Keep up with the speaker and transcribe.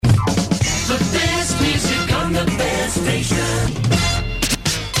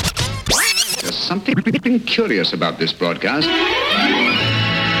something curious about this broadcast.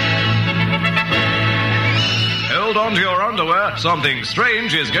 Hold on to your underwear. Something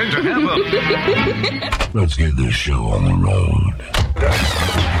strange is going to happen. Let's get this show on the road.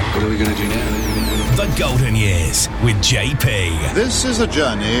 What are we going to do now? The Golden Years with JP. This is a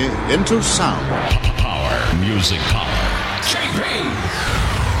journey into sound. Power. Music power. JP!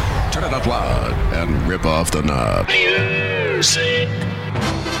 Turn it up loud and rip off the knob. Music.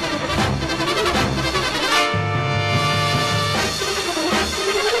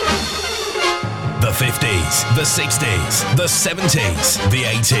 The 50s, the 60s, the 70s, the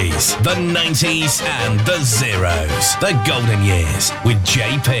 80s, the 90s, and the zeros. The Golden Years with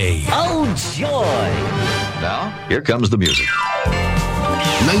JP. Oh, joy! Now, here comes the music.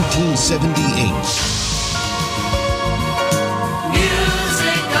 1978.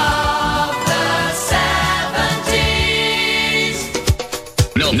 Music of the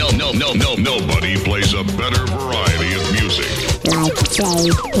 70s. Nobody plays a better variety of music. Like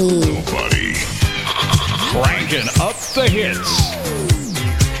JP. Nobody. Cranking up the hits.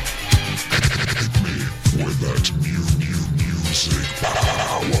 With that music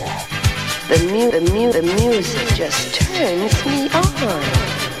power. The music just turns me on.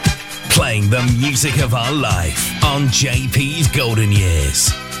 Playing the music of our life on JP's Golden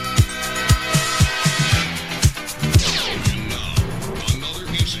Years.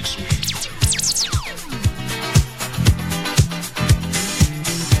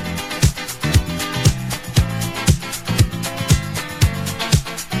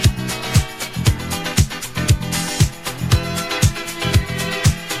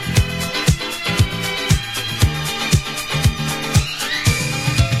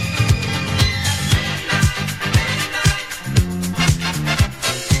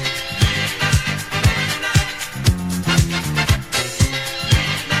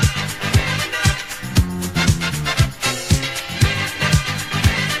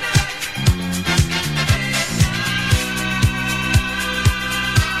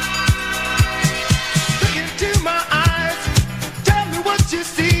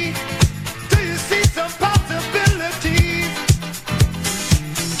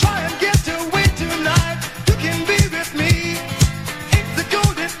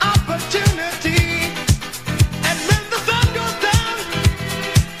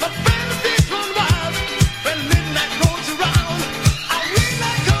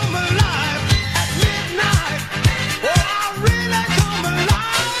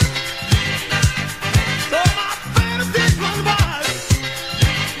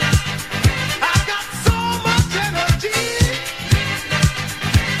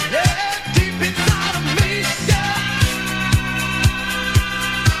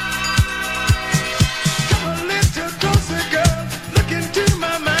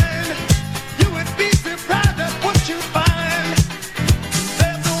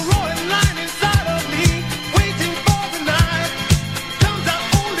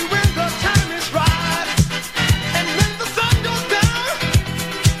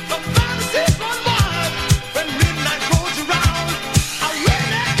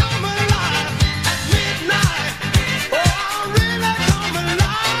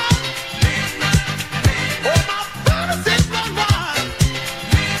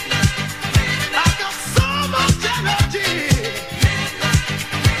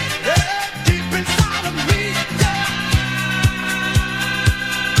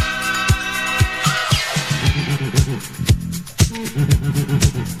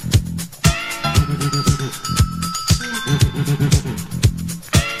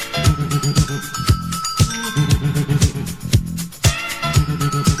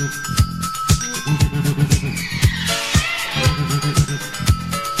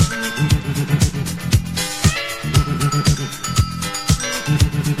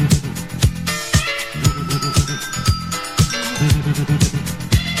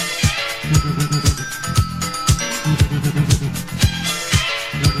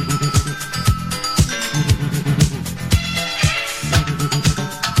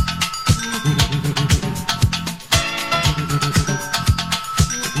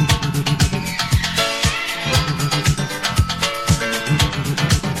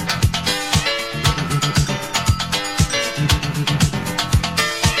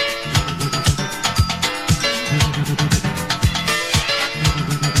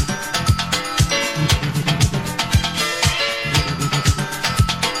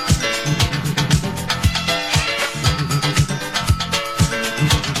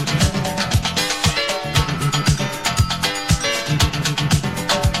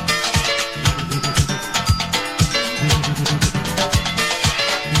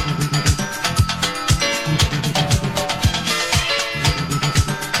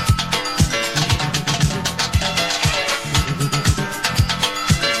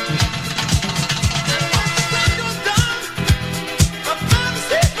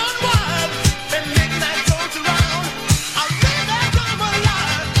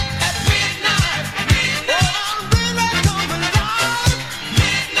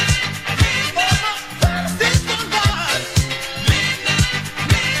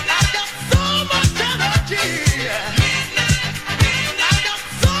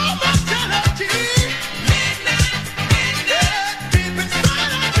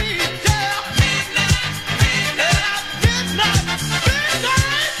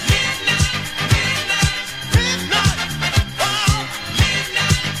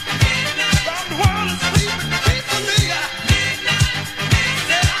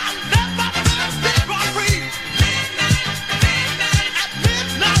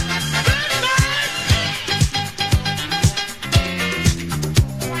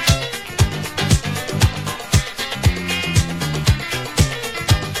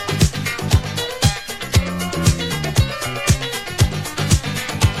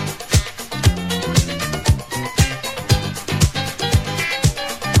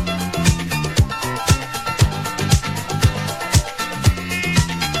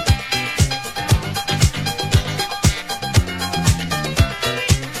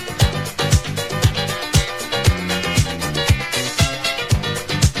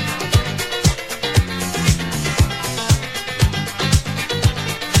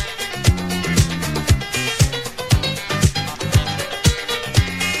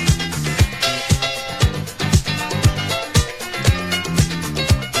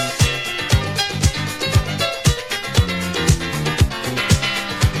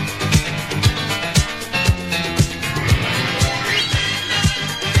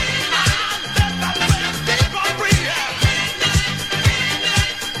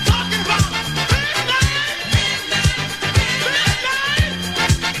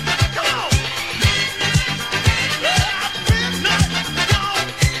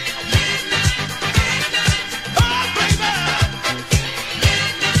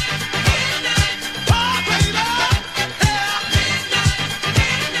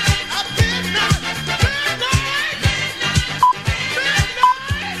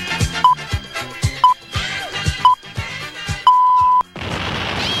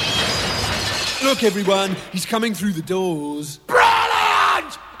 Look, everyone, he's coming through the doors.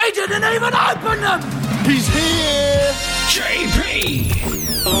 Brilliant! He didn't even open them! He's here! JP!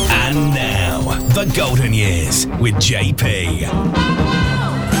 And now, the Golden Years with JP.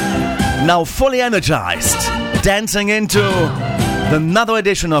 Now fully energized, dancing into another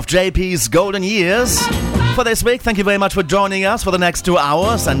edition of JP's Golden Years. For this week, thank you very much for joining us for the next 2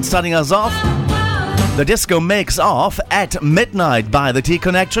 hours and starting us off. The disco makes off at midnight by the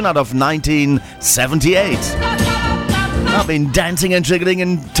T-Connection out of 1978. I've been dancing and jiggling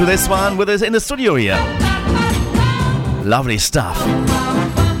into this one with us in the studio here. Lovely stuff.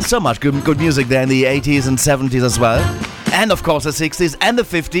 So much good music there in the 80s and 70s as well. And of course the 60s and the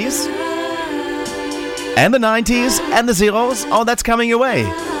 50s. And the 90s and the zeros. All that's coming your way.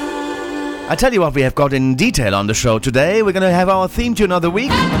 I tell you what we have got in detail on the show today. We're going to have our theme tune of the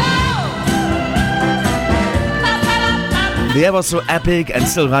week. The ever so epic and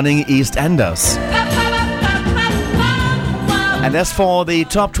still running EastEnders. And as for the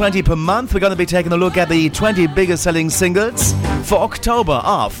top 20 per month, we're going to be taking a look at the 20 biggest selling singles for October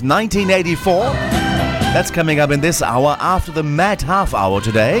of 1984. That's coming up in this hour after the Mad Half Hour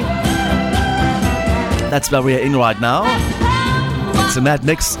today. That's where we are in right now. It's a mad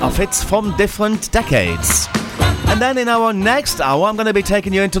mix of hits from different decades. And then in our next hour, I'm going to be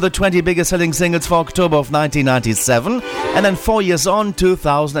taking you into the 20 biggest selling singles for October of 1997. And then 4 years on,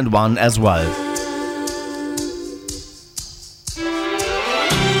 2001 as well.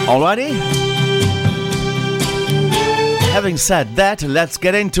 Alrighty? Having said that, let's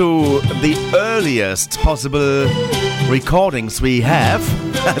get into the earliest possible recordings we have.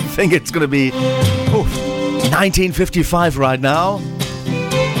 I think it's going to be 1955 right now.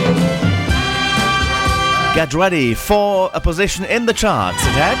 Get ready for a position in the charts,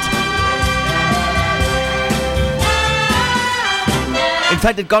 it had. In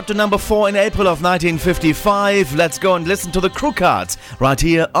fact, it got to number 4 in April of 1955. Let's go and listen to the Crew Cards right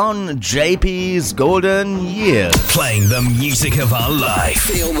here on JP's Golden Years. Playing the music of our life.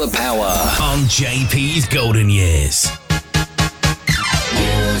 Feel the power on JP's Golden Years.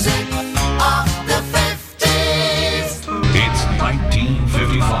 Music of the 50s. It's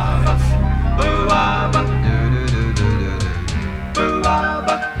 1955.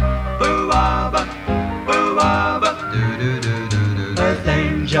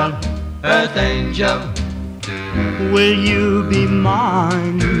 Earth angel, will you be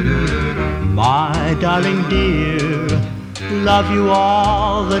mine? My darling dear, love you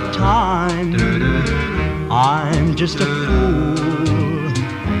all the time. I'm just a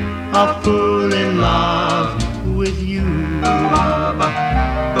fool in love with you.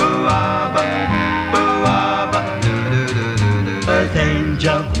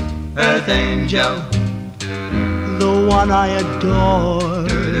 Earth angel, the one I adore.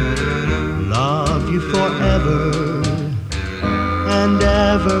 Love you forever and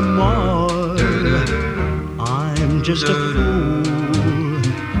evermore. I'm just a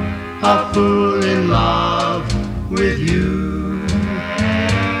fool in love with you.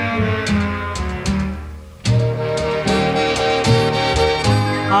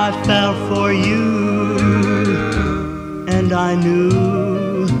 I fell for you and I knew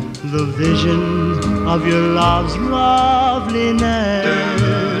the vision of your love's loveliness.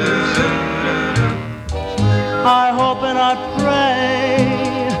 I hope and I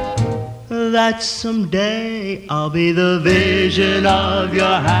pray that someday I'll be the vision of your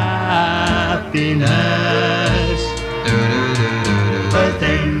happiness. Earth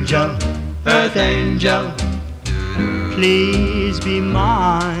angel, please be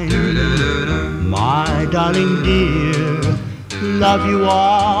mine. My darling dear, love you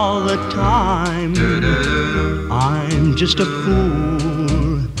all the time. I'm just a fool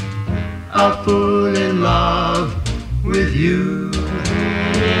in love with you.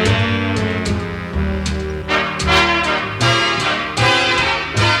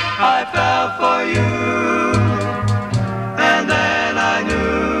 I fell for you, and then I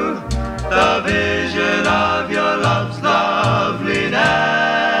knew the vision of your love's loveliness.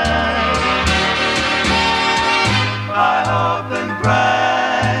 I hope and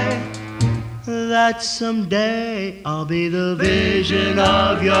pray that someday I'll be the vision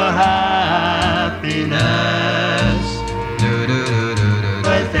of your happiness.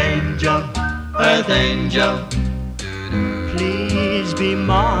 Earth angel, please be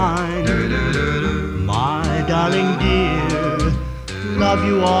mine. My darling dear, love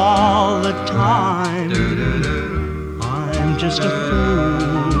you all the time. I'm just a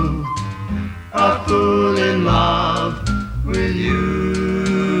fool in love with you.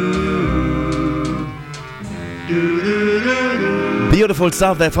 Wonderful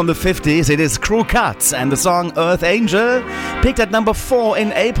stuff there from the 50s. It is Crew Cuts and the song Earth Angel, picked at number 4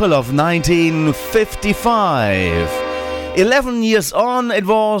 in April of 1955. 11 years on, it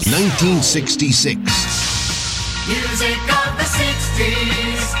was 1966. Music of the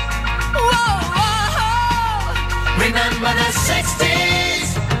 60s. Whoa, whoa. Remember the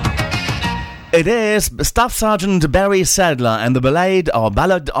 60s. It is Staff Sergeant Barry Sadler and the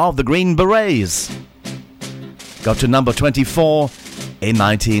Ballad of the Green Berets. Got to number 24 in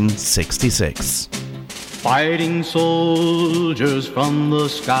 1966. Fighting soldiers from the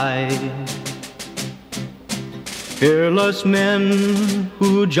sky, fearless men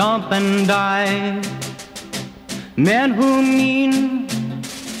who jump and die, men who mean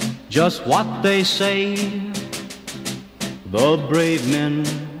just what they say, the brave men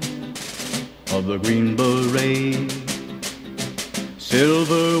of the Green Beret,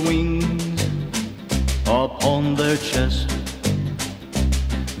 silver wings upon their chest.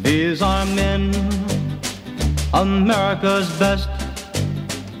 These are men, America's best.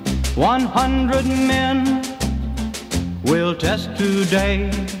 100 men will test today,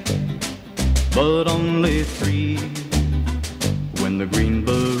 but only 3 win the Green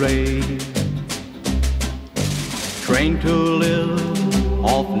Beret. Trained to live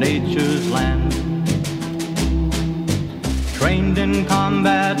off nature's land, trained in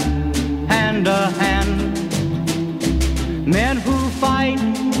combat hand to hand, men who fight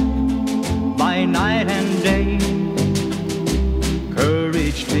by night and day,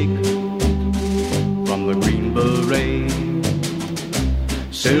 courage take from the Green Beret,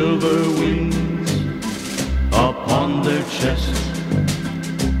 silver wings upon their chest.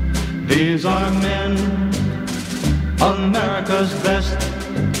 These are men, America's best.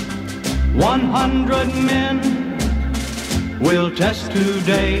 100 men will test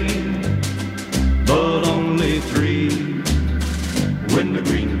today, but only 3 win the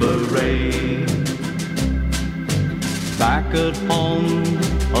Green Beret. Back at home,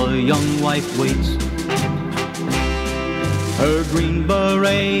 a young wife waits. Her Green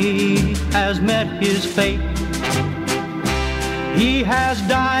Beret has met his fate. He has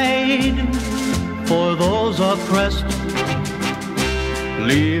died for those oppressed,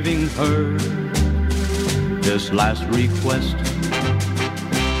 leaving her this last request.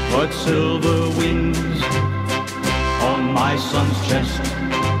 Put silver wings on my son's chest.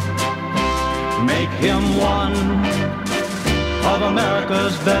 Make him one of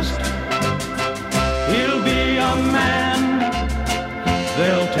America's best. He'll be a man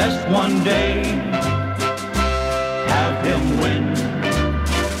they'll test one day. Have him win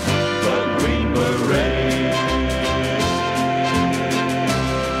the Green Beret.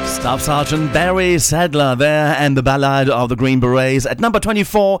 Staff Sergeant Barry Sadler there and the Ballad of the Green Berets at number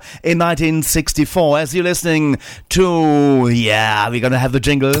 24 in 1964. As you're listening to, we're going to have the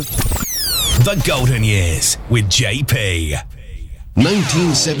jingle. The Golden Years with JP.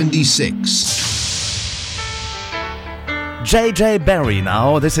 1976. J.J. Barry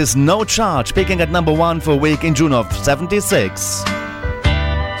now. This is No Charge, peaking at number 1 for a week in June of 76.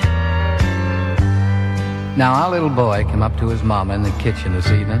 Now, our little boy came up to his mama in the kitchen this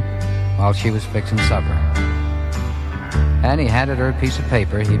evening while she was fixing supper. And he handed her a piece of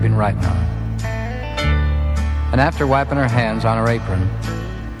paper he'd been writing on. And after wiping her hands on her apron,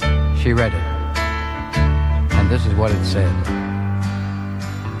 she read it. And this is what it said.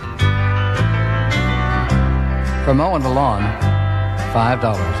 For mowing the lawn, $5.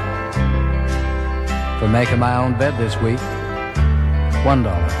 For making my own bed this week, $1.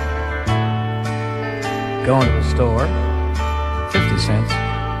 Going to the store, 50 cents.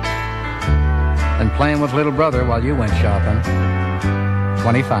 And playing with little brother while you went shopping,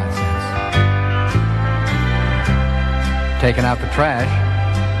 25 cents. Taking out the trash,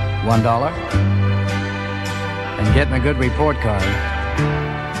 $1. And getting a good report card,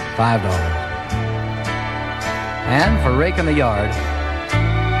 $5. And for raking the yard,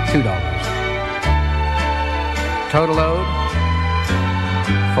 $2. Total owed,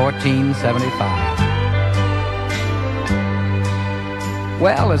 $14.75.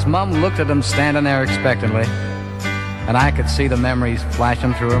 Well, as Mum looked at him standing there expectantly, and I could see the memories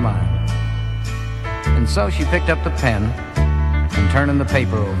flashing through her mind. And so she picked up the pen and turning the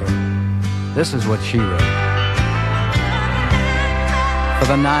paper over, this is what she wrote. For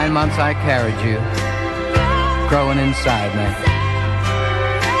the 9 months I carried you, growing inside me,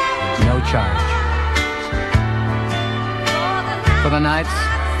 no charge. For the nights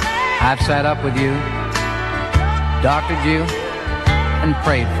I've sat up with you, doctored you, and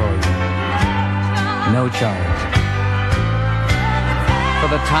prayed for you, no charge. For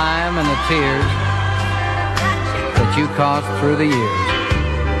the time and the tears that that you caused through the years.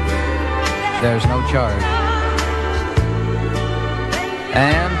 There's no charge.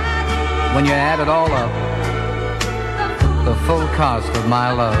 And when you add it all up, the full cost of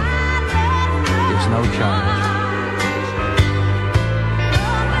my love is no charge.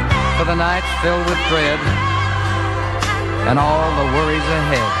 For the nights filled with dread and all the worries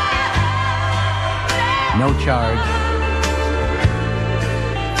ahead, no charge.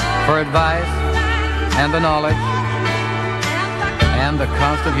 For advice and the knowledge and the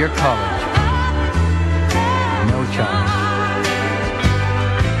cost of your college, no charge.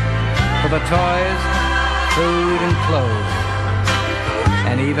 For the toys, food and clothes,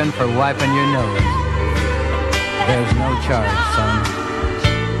 and even for wiping your nose, there's no charge, son.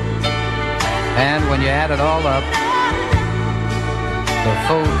 And when you add it all up, the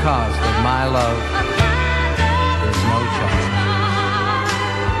full cost of my love is no charge.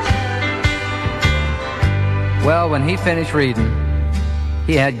 Well, when he finished reading,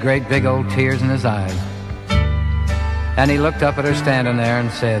 he had great big old tears in his eyes. And he looked up at her standing there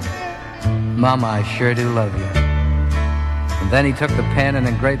and said, "Mama, I sure do love you." And then he took the pen and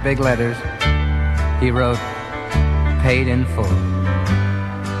in great big letters, he wrote, "Paid in full."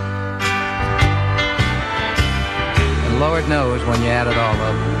 And Lord knows when you add it all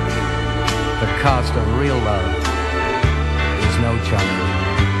up, the cost of real love is no charge.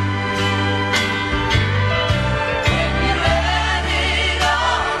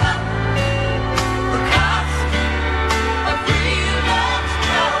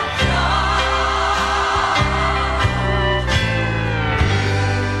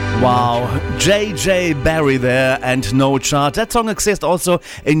 Wow, J.J. Barry there and No Charge. That song exists also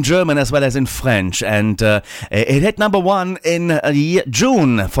in German as well as in French, and it hit number one in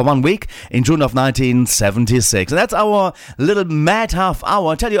June for 1 week, in June of 1976. And that's our little mad half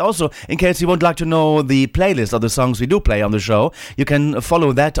hour. I tell you also, in case you would like to know the playlist of the songs we do play on the show, you can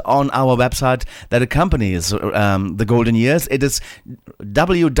follow that on our website that accompanies the Golden Years. It is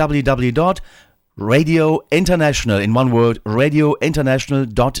www.Radio International, in one word,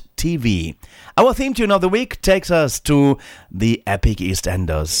 radiointernational.tv. Our theme tune of the week takes us to the epic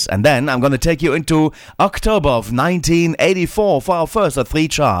EastEnders. And then I'm going to take you into October of 1984 for our first of three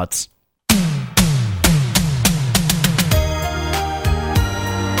charts.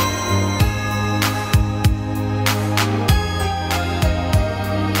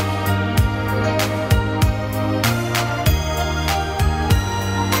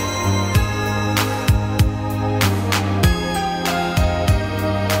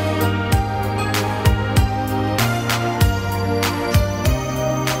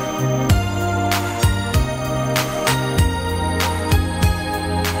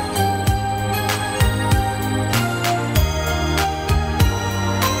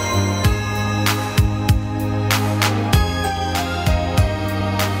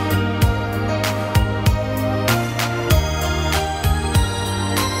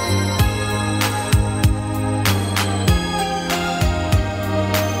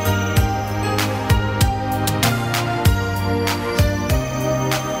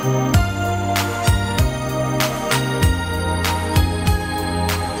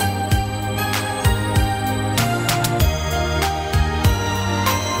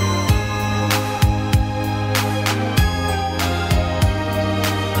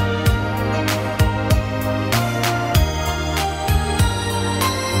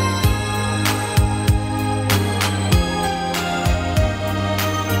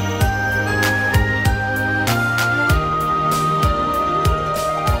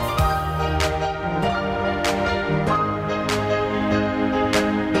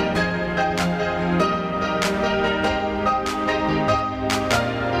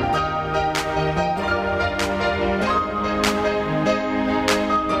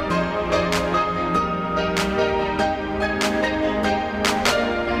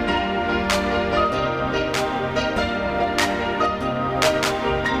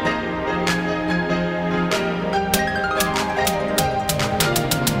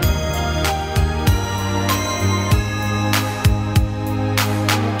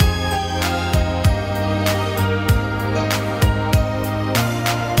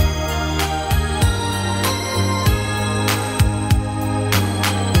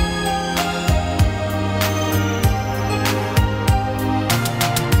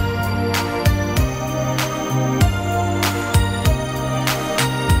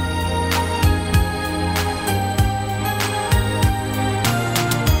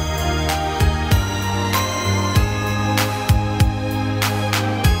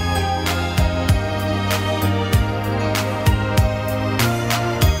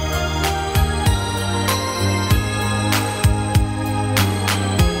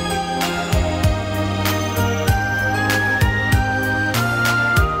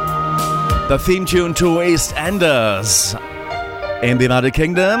 The theme tune to EastEnders. In the United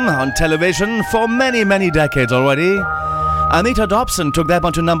Kingdom, on television for many, many decades already. Anita Dobson took that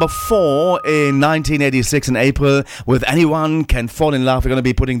one to number 4 in 1986 in April with Anyone Can Fall in Love. We're going to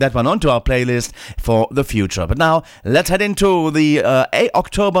be putting that one onto our playlist for the future. But now, let's head into the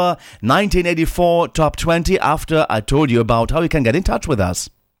October 1984 Top 20 after I told you about how you can get in touch with us.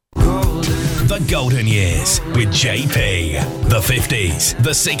 The Golden Years with JP. The 50s, the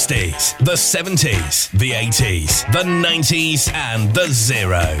 60s, the 70s, the 80s, the 90s and the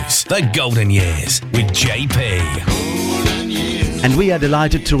zeros. The Golden Years with JP. And we are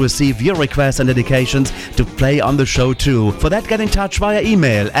delighted to receive your requests and dedications to play on the show too. For that, get in touch via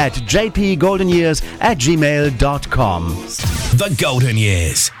email at jpgoldenyears@gmail.com. The Golden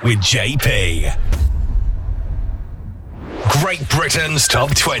Years with JP. Great Britain's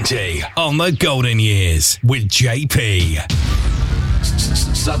Top 20 on The Golden Years with JP.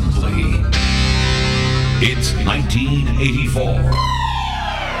 Suddenly, it's 1984.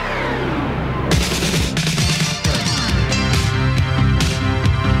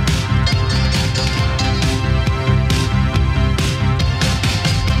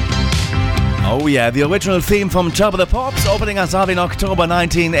 Oh yeah, the original theme from Top of the Pops, opening us up in October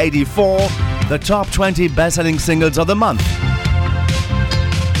 1984, the top 20 best-selling singles of the month.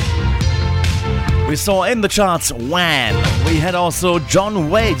 We saw in the charts Wham! We had also John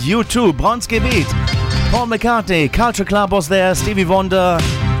Wade, U2, Bronski Beat, Paul McCartney, Culture Club was there, Stevie Wonder,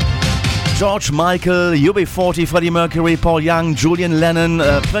 George Michael, UB40, Freddie Mercury, Paul Young, Julian Lennon,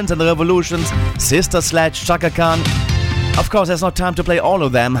 Prince and the Revolutions, Sister Sledge, Chaka Khan. Of course, there's not time to play all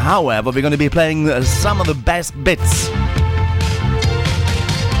of them. However, we're going to be playing some of the best bits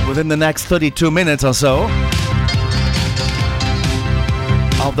within the next 32 minutes or so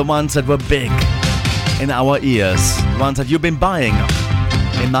of the ones that were big in our ears, ones that you've been buying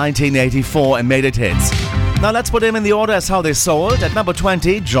in 1984 and made it hits. Now let's put them in the order as how they sold. At number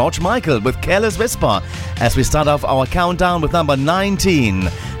 20, George Michael with Careless Whisper, as we start off our countdown with number 19.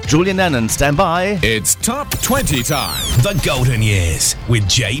 Julian Lennon, stand by. It's Top 20 time. The Golden Years with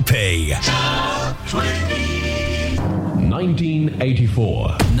JP. Top 20.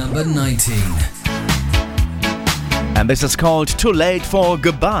 1984. Number 19. And this is called Too Late for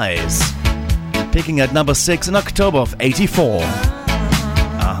Goodbyes. Picking at number 6 in October of 84.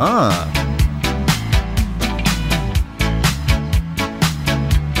 Uh-huh.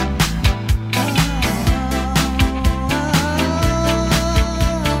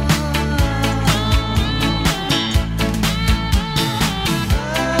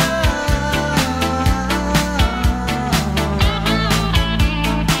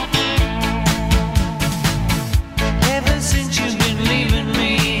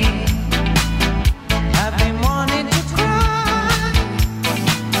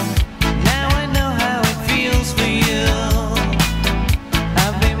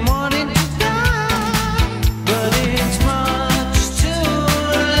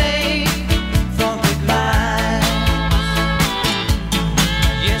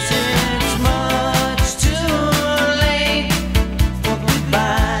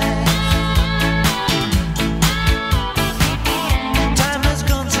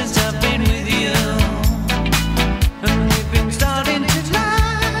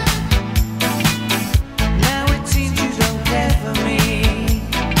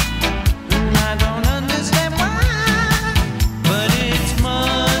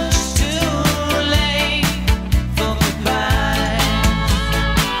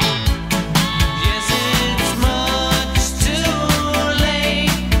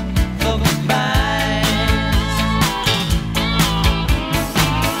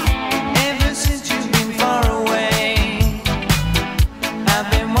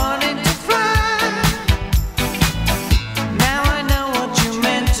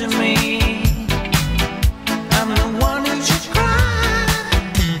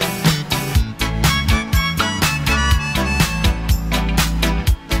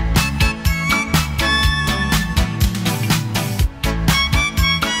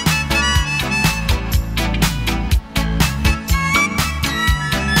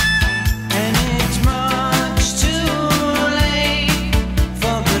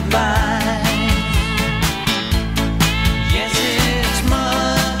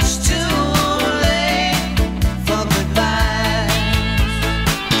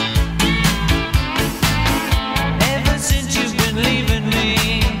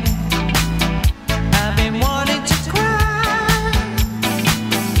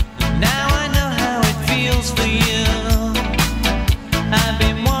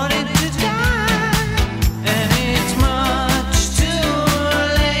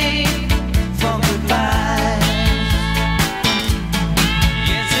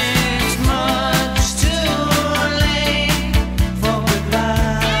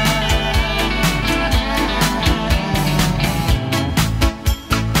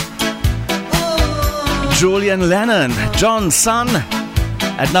 Julian Lennon, John's son,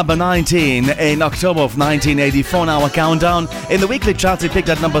 at number 19 in October of 1984 in our countdown. In the weekly charts, he peaked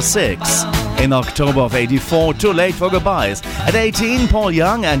at number 6 in October of 84. Too Late for Goodbyes. At 18, Paul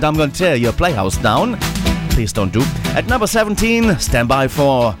Young, and I'm Gonna Tear Your Playhouse Down. Please don't do. At number 17, Stand By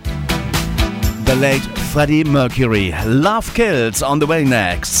for the late Freddie Mercury. Love Kills on the way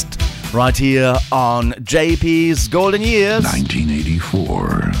next. Right here on JP's Golden Years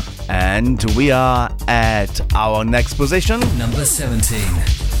 1984. And we are at our next position. Number 17.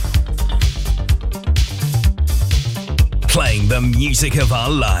 Playing the music of our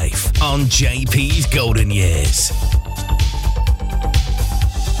life on JP's Golden Years.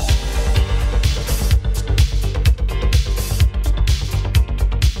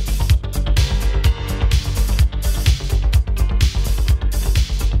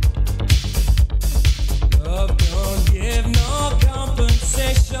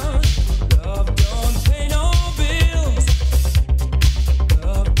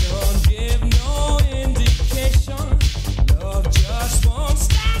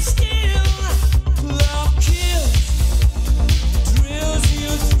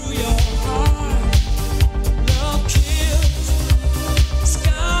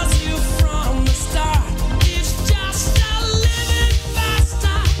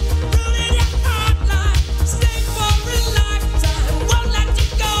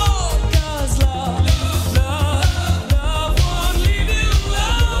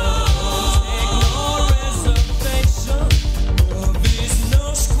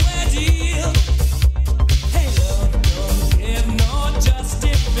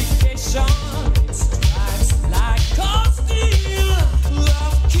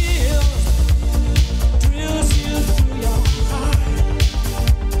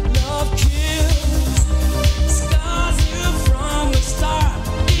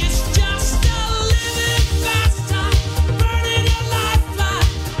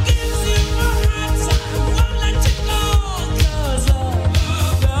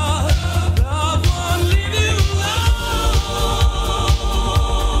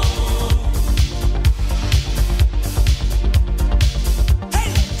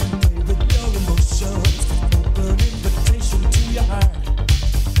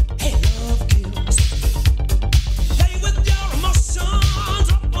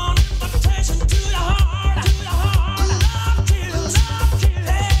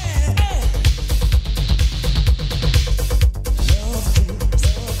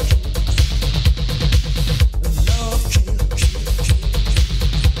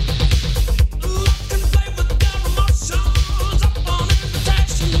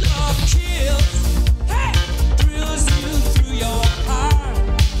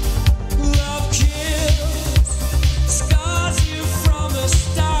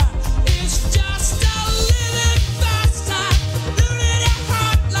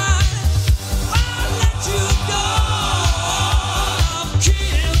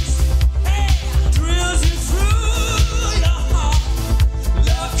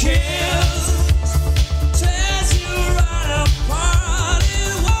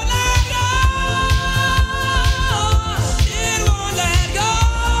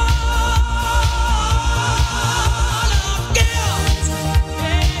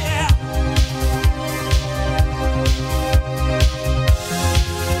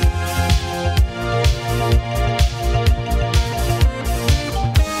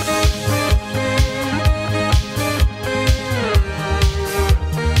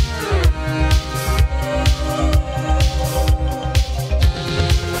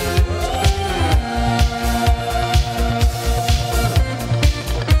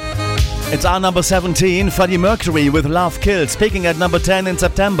 It's our number 17, Freddie Mercury with Love Kills, peaking at number 10 in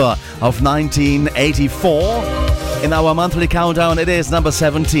September of 1984. In our monthly countdown, it is number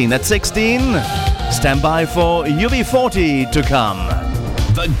 17. At 16, stand by for UB40 to come.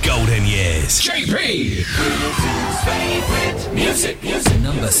 The Golden Years. JP! Favorite music.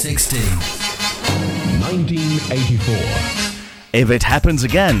 Number 16. 1984. If It Happens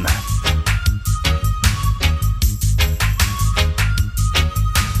Again.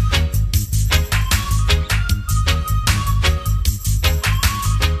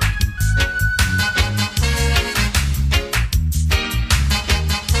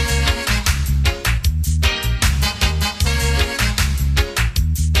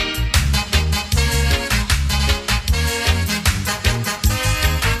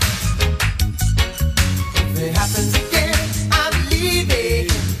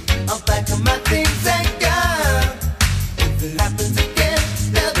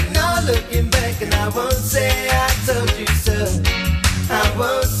 won't say I told you so. I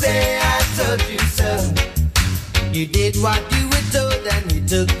won't say I told you so. You did what you were told and you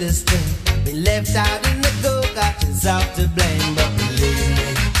took the string. Been left out in the cold, got yourself to blame. But believe me,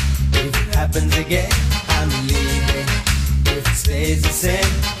 if it happens again, I'm leaving. If it stays the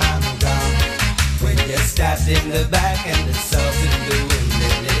same, I'm gone. When you're stabbed in the back and the salt in the wind,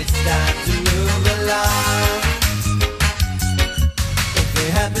 then it's time to move along. If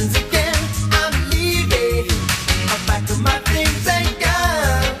it happens again, I'm leaving. I'm back to my things and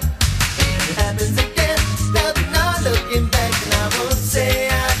gone. If it happens again, there'll be no looking back, and I won't say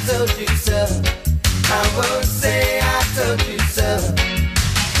I told you so. I won't say I told you so.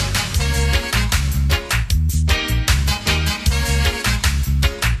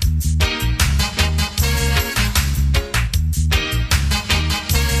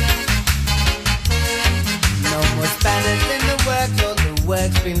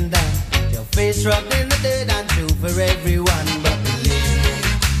 Work's been done. Your face rubbed in the dirt and true for everyone. But believe me,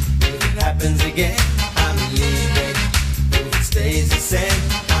 if it happens again, I'm leaving. If it stays the same,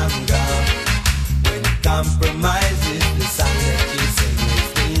 I'm gone. When it compromises the song that you sing,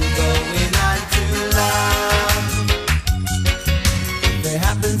 it's been going on too long. If it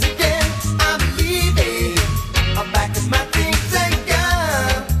happens again, I'm leaving. I'm back to my things and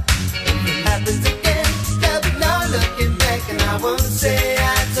gone. If it happens again, there'll be no looking back, and I won't say I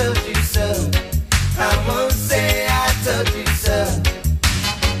told you so. I won't say I told you so.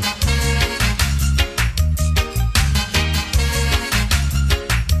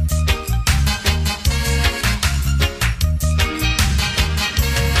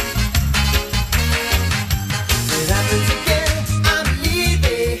 If it happens again, I'm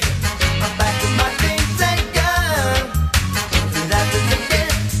leaving. I'm back to my things and gone. If it happens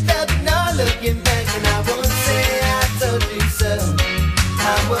again, there'll be no looking back, and I won't say I told you so.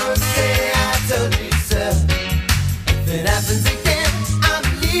 I won't say I told you so. If it happens again, I'm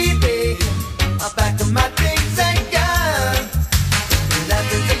leaving. I'm back to my things and gone. If it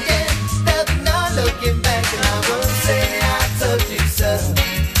happens again, there'll be no looking back, and I won't say I told you so.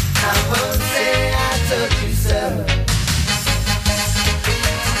 I won't say I told you so.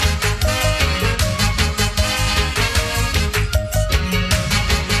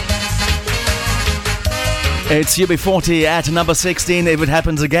 It's UB40 at number 16, if it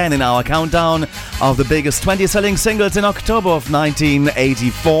happens again, in our countdown of the biggest 20 selling singles in October of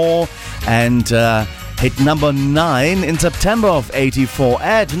 1984, and hit number 9 in September of 84.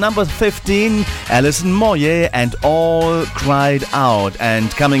 At number 15, Alison Moyet and All Cried Out. And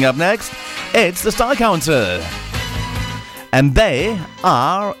coming up next, it's the Style Council, and they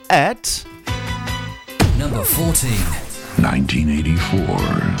are at number 14.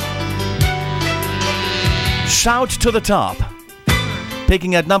 1984. Shout to the Top.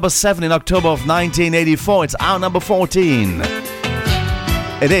 Picking at number 7 in October of 1984. It's our number 14.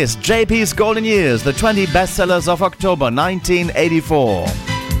 It is JP's Golden Years, the 20 bestsellers of October 1984.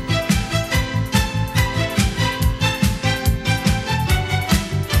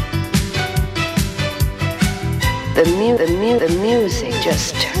 The music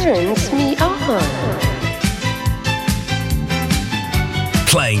just turns me on.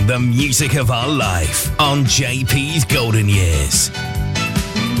 Playing the music of our life on JP's Golden Years.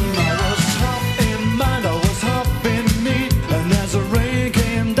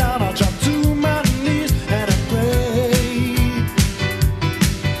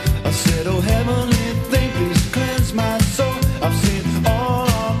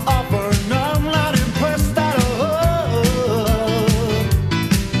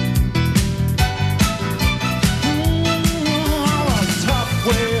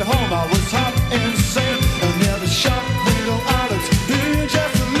 Home, I was hot and insane, and never shot little Alex.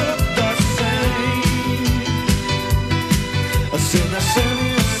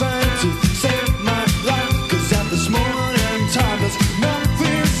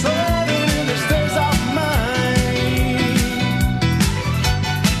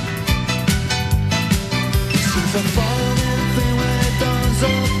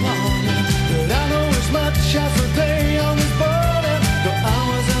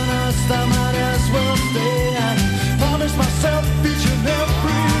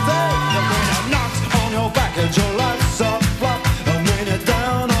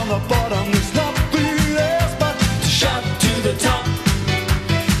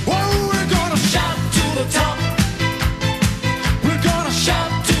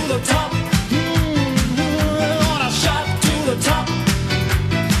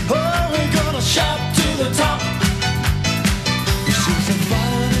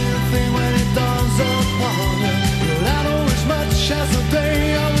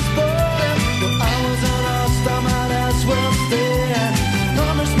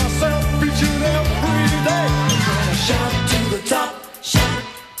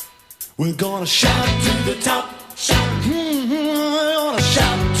 We're gonna shout to the top, shout. We're gonna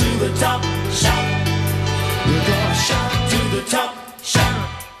shout to the top, shout. We're gonna shout to the top, shout.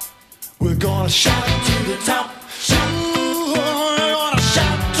 We're gonna shout to the top, shout. We're gonna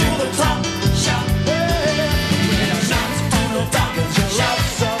shout to the top, shout. Hey, we're gonna shout to the top,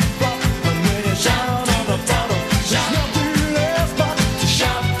 shout. And when you shout on the bottom, there's nothing left but to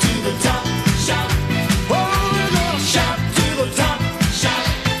shout to the top, shout. Oh, we're gonna shout to the top, shout.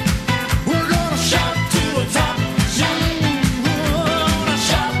 We're gonna shout to the top, shout. We're gonna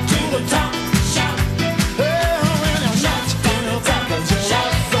shout to the top, shout. Hey, when you shout to the top,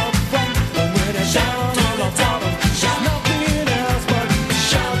 shout up front. And when you shout on the bottom, there's nothing else but to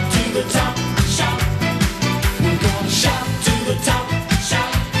shout to the top, shout. We're gonna shout to the top,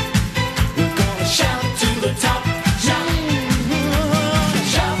 shout. We're gonna shout to the top, shout. We're gonna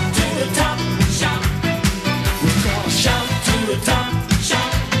shout to the top, shout. We're gonna shout to the top,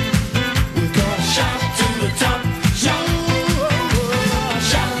 shout. We're gonna shout to the top, shout.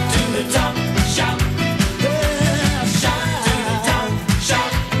 Shout to the top, shout. Yeah, shout to the top,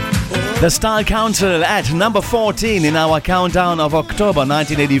 shout. The Style Council at number 14 in our countdown of October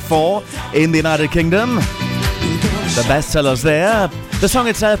 1984 in the United Kingdom. The bestsellers there. The song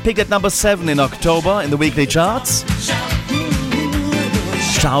itself peaked at number 7 in October in the weekly charts.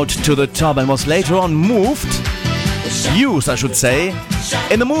 Shout to the Top, and was later on used, I should say,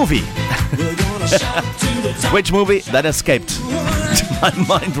 in the movie. Which movie? That escaped to my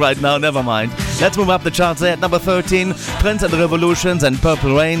mind right now, never mind. Let's move up the charts there. At number 13, Prince and the Revolutions and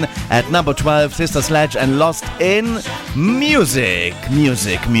Purple Rain. At number 12, Sister Sledge and Lost in Music. JP!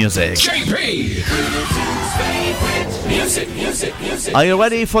 Music. Are you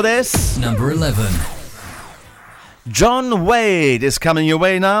ready for this? Number 11. John Wade is coming your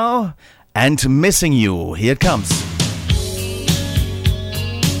way now, and Missing You. Here it comes.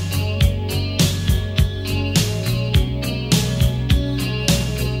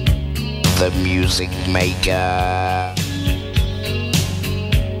 The Music Maker.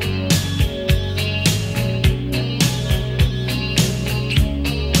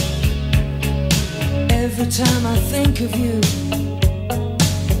 Every time I think of you,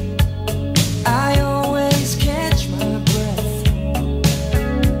 I always catch my breath,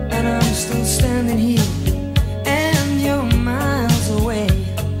 and I'm still standing here, and you're miles away,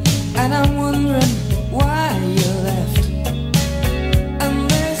 and I'm wondering why you left. And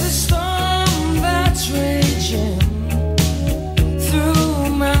there's a storm that's raging through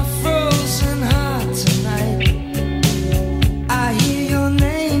my frozen heart tonight. I hear your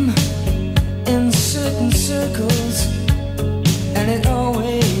name in certain circles, and it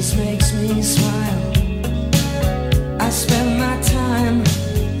always makes me smile. I spend my time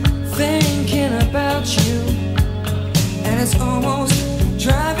thinking about you, and it's almost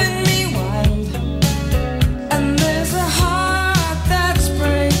driving me wild. And there's a heart that's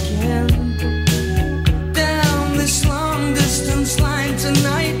breaking down this long distance line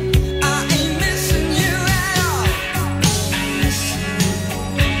tonight. I ain't missing you at all.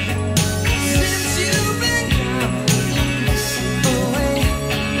 Since you've been gone away,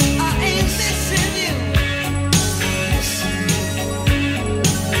 I ain't missing you.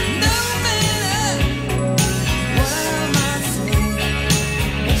 No matter what I might think,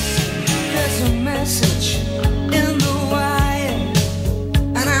 there's a message in the wire,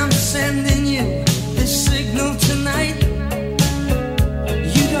 and I'm sending you this signal tonight.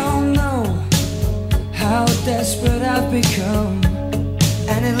 You don't know how desperate I've become,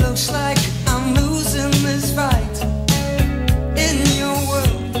 and it looks like I'm losing this fight. In your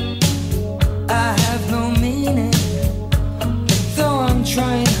world, I have no meaning, though I'm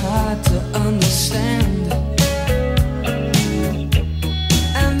trying hard to understand.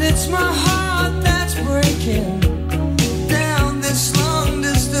 And it's my heart that's breaking down this long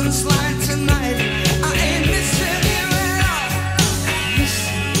distance line tonight. I ain't missing you at all.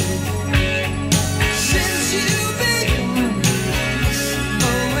 Since you've been gone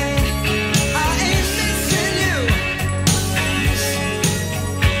away, I ain't missing you.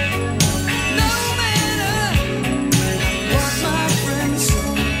 No matter what my friends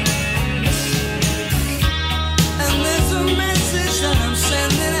say, and there's a message that I'm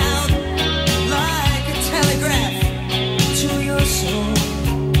sending out like a telegraph to your soul.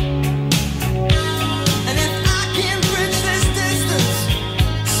 And if I can bridge this distance,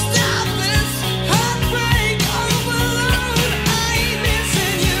 stop this heartbreak overload, I ain't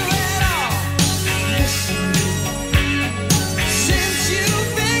missing you at all. Since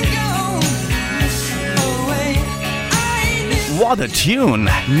you've been gone away, I ain't missing. What a tune!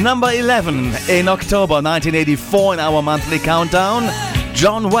 Number 11 in October 1984 in our monthly countdown.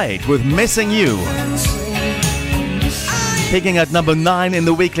 John Waite with Missing You. Peaking at number 9 in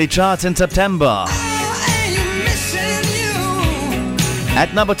the weekly charts in September.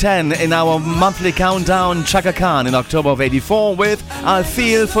 At number 10 in our monthly countdown, Chaka Khan in October of 84 with I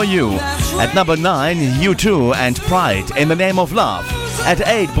Feel For You. At number 9, U2 and Pride, In the Name of Love. At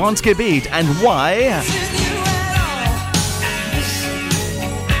 8, Bronski Beat and Why?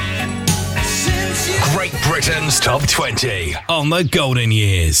 Great Britain's Top 20 on the Golden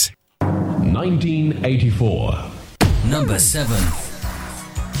Years. 1984. Number 7.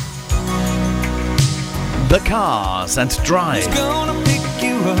 The Cars and Drive. Who's gonna pick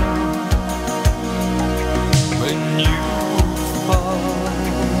you up when you fall?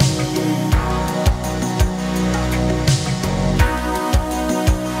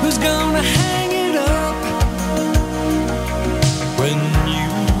 Who's gonna hang it up when you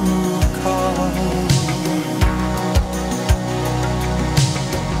call?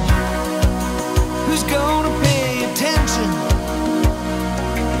 Who's gonna pay attention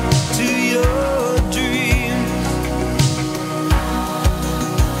to your dreams?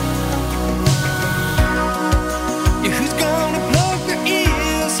 Yeah, who's gonna plug their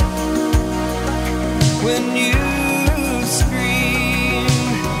ears when you scream?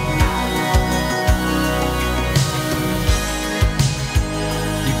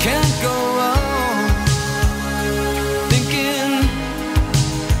 You can't go on thinking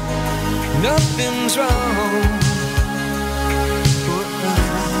nothing's wrong.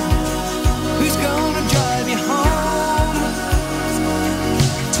 Who's gonna drive you home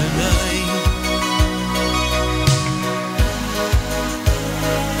tonight?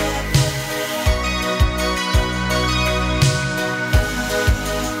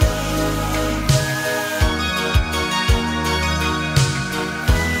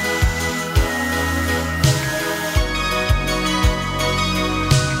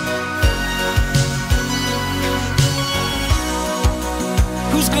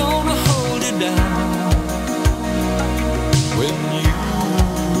 Who's gonna hold it down when you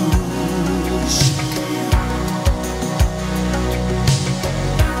shake?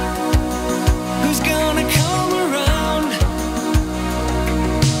 Who's gonna come around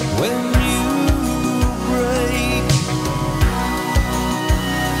when you break?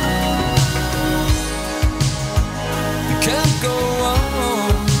 You can't go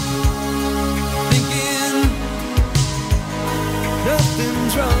on thinking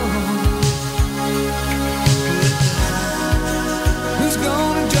nothing's wrong. Who's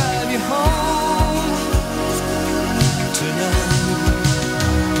gonna drive you home tonight?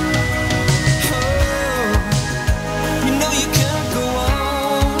 Oh, you know you can't go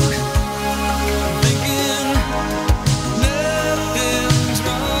on thinking nothing's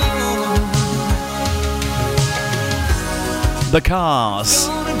wrong. The Cars,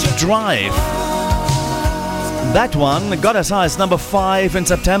 Drive. That one got as high as number 5 in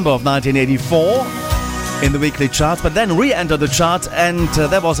September of 1984 in the weekly charts, but then re-entered the charts, and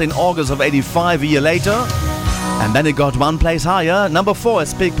that was in August of 85, a year later. And then it got one place higher, number 4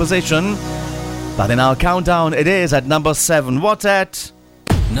 its peak position. But in our countdown, it is at number 7. What's at?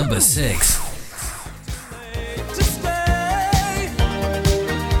 Number 6.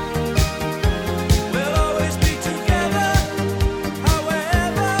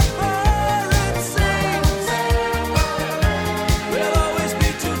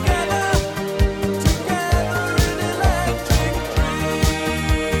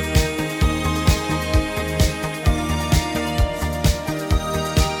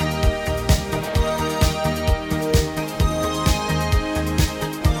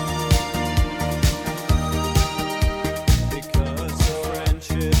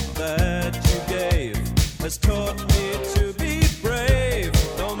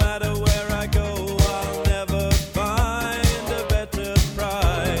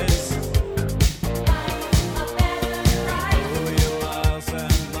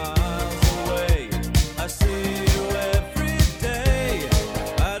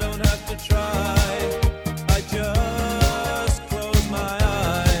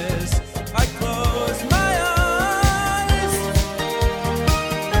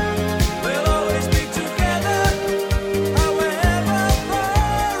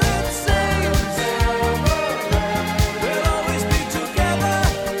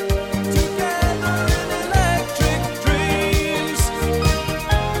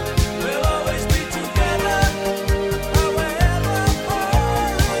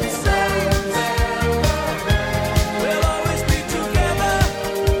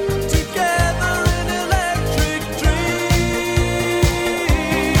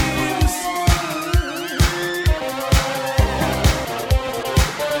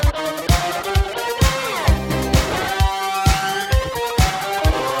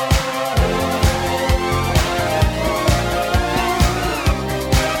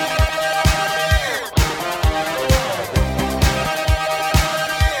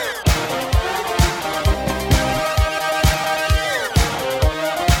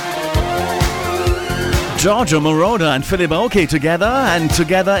 Giorgio Moroder and Philip Oakey together, and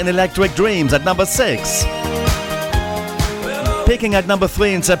Together in Electric Dreams at number 6. Peaking at number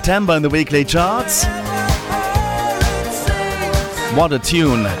 3 in September in the weekly charts. What a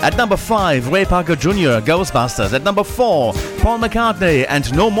tune. At number 5, Ray Parker Jr., Ghostbusters. At number 4, Paul McCartney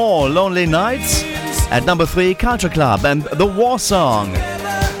and No More Lonely Nights. At number 3, Culture Club and The War Song.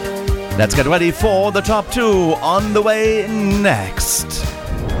 Let's get ready for the top 2 on the way next.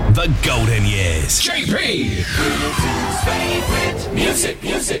 The Golden Years. JP! Favorite music.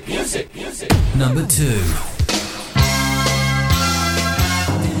 Number 2.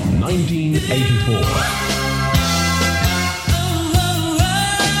 1984.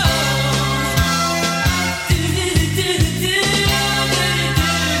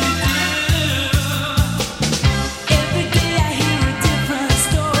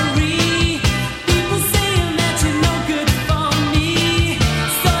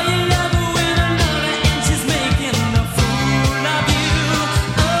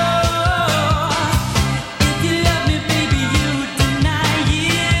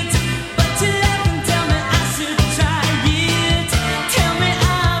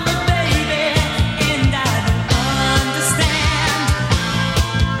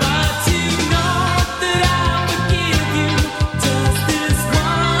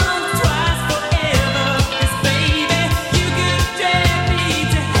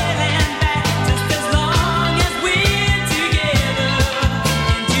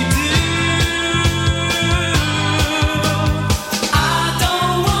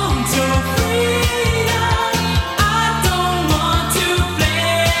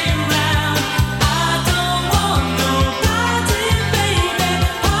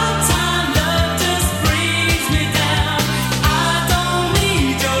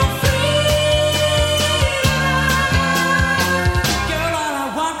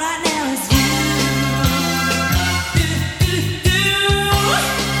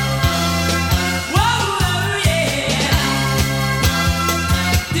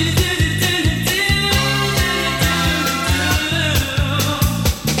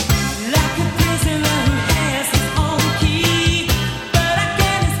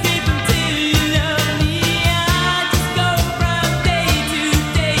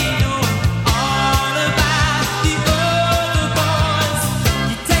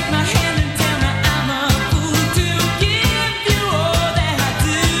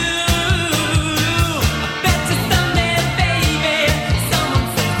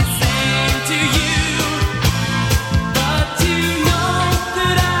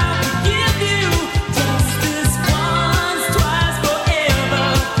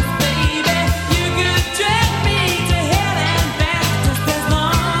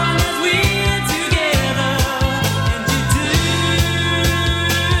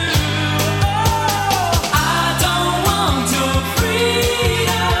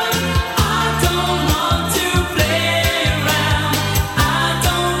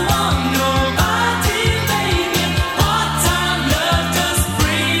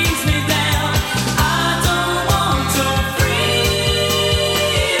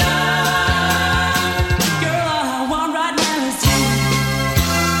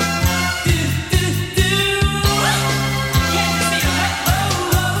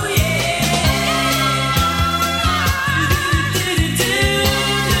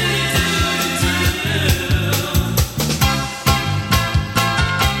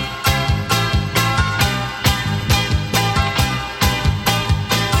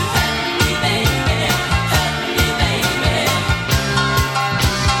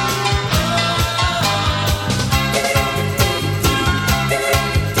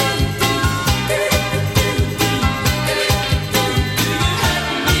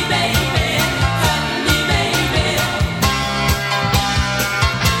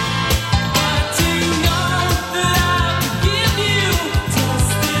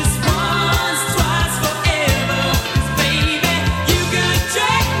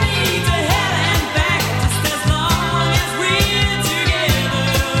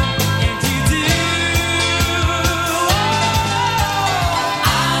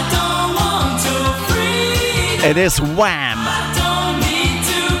 It is Wham!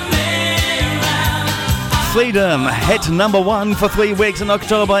 Freedom hit number 1 for 3 weeks in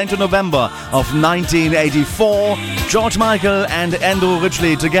October into November of 1984. George Michael and Andrew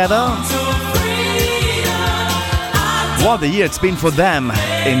Ridgeley together. What a year it's been for them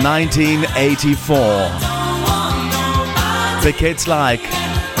in 1984. Big hits like,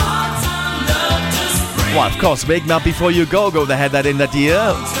 well, of course, Wake Me Up Before You Go, they had that in that year.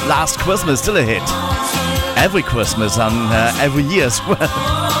 Last Christmas, still a hit. Every Christmas and every year as well.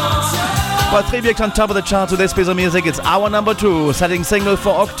 Well, 3 weeks on top of the chart with this piece of music. It's our number 2, setting single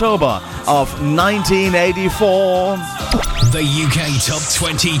for October of 1984. The UK Top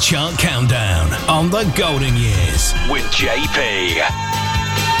 20 Chart Countdown on the Golden Years with JP.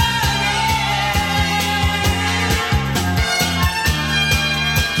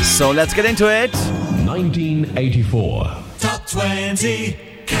 So let's get into it. 1984. Top 20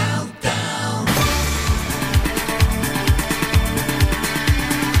 Countdown.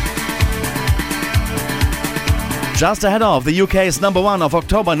 Just ahead of the UK's number 1 of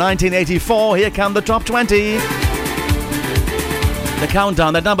October 1984, here come the top 20. The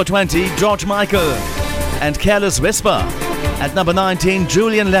countdown at number 20, George Michael and Careless Whisper. At number 19,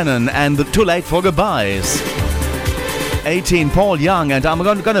 Julian Lennon and the Too Late for Goodbyes. 18, Paul Young and I'm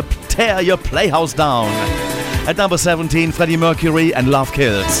gonna tear your playhouse down. At number 17, Freddie Mercury and Love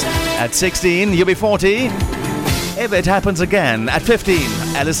Kills. At 16, UB40, If It Happens Again. At 15,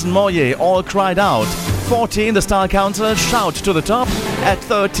 Alison Moyet, All Cried Out. 14, the Style Council, Shout to the Top. At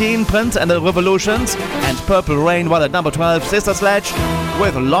 13, Prince and the Revolutions and Purple Rain, while at number 12, Sister Sledge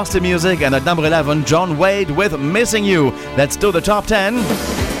with Lost in Music, and at number 11, John Wade with Missing You. Let's do the top 10.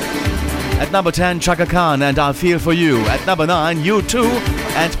 At number 10, Chaka Khan and I Feel For You. At number 9, U2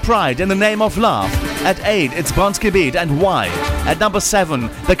 and Pride in the Name of Love. At 8, it's Bronski Beat and Why. At number 7,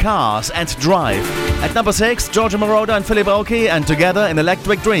 The Cars and Drive. At number 6, Giorgio Moroder and Philip Oakey and Together in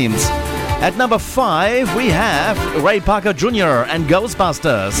Electric Dreams. At number 5, we have Ray Parker Jr. and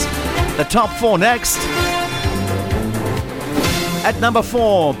Ghostbusters. The top 4 next. At number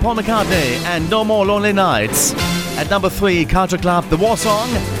 4, Paul McCartney and No More Lonely Nights. At number 3, Culture Club, The War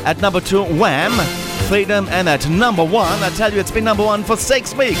Song. At number 2, Wham! Freedom. And at number 1, I tell you it's been number 1 for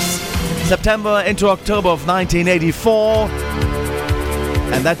 6 weeks. September into October of 1984.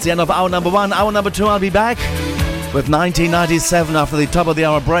 And that's the end of our number 1. Our number 2, I'll be back with 1997 after the top of the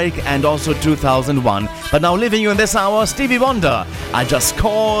hour break, and also 2001. But now leaving you in this hour, Stevie Wonder. I just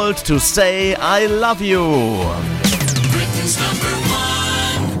called to say I love you. Britain's number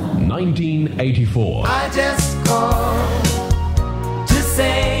 1. 1984. I just called to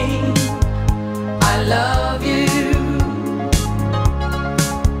say I love you.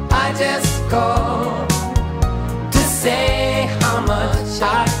 I just called to say how much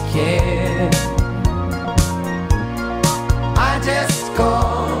I care. I just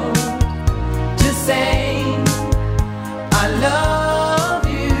called to say I love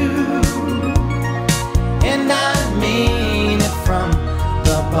you, and I mean it from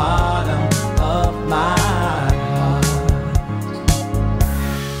the bottom of my heart.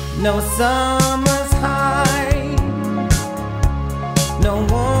 No summer's high, no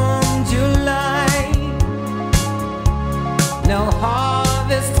warm July, no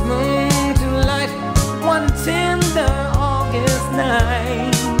harvest moon to light one tender August night.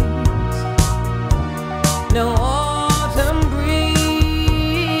 No autumn breeze,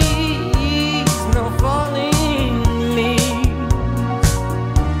 no falling leaves,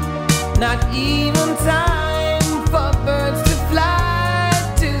 not even time for birds to fly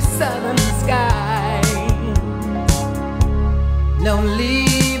to southern skies. No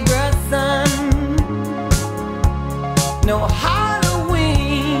Libra sun, no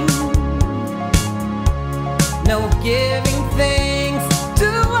Halloween, no giving thanks to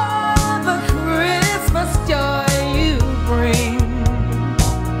all the Christmas joy you bring.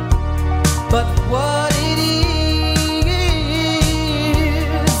 But what it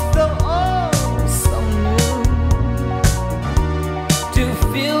is, though oh so new, to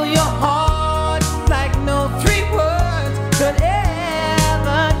fill your heart like no 3 words could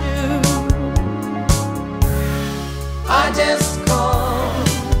ever do. I just called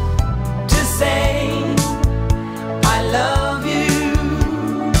to say I love you.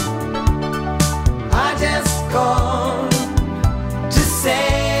 I just called to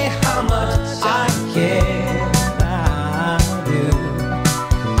say how much I care. I do.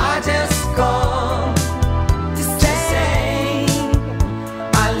 I just called to say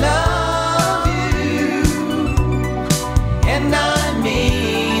I love you, and I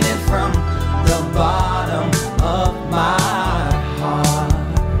mean it from the bottom of my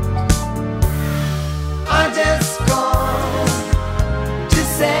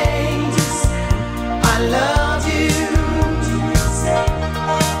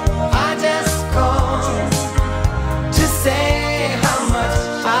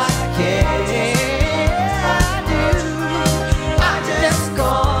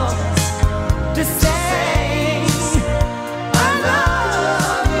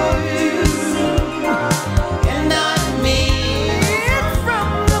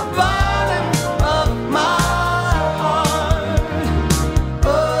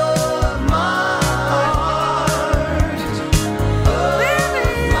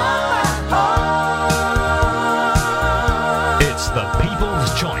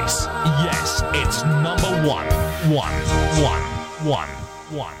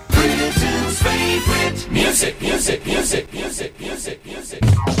Britain's favorite music. The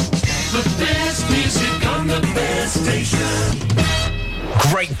best music on the best station.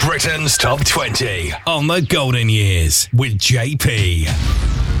 Great Britain's Top 20 on the Golden Years with JP.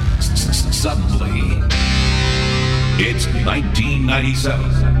 Suddenly, it's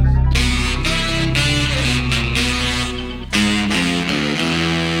 1997.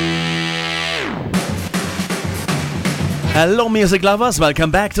 Hello, music lovers.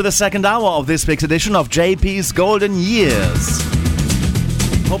 Welcome back to the second hour of this week's edition of JP's Golden Years.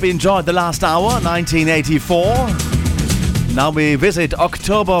 Hope you enjoyed the last hour, 1984. Now we visit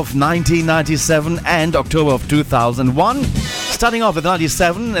October of 1997 and October of 2001. Starting off with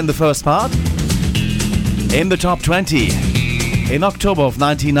 97 in the first part. In the top 20. In October of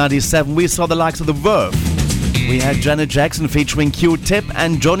 1997, we saw the likes of The Verve. We had Janet Jackson featuring Q-Tip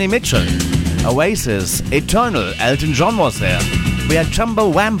and Joni Mitchell. Oasis, Eternal, Elton John was there. We had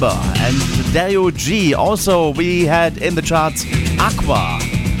Chumbawamba and Dario G. Also, we had in the charts Aqua,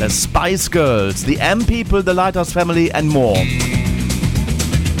 the Spice Girls, the M People, the Lighthouse Family, and more.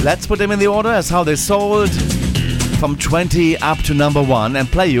 Let's put them in the order as how they sold from 20 up to number 1 and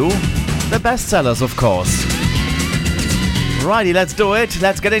play you the bestsellers, of course. Righty, let's do it.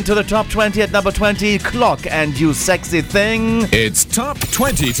 Let's get into the top 20 at number 20. Clock and You Sexy Thing. It's Top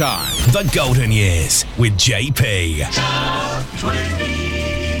 20 time. The Golden Years with JP. Top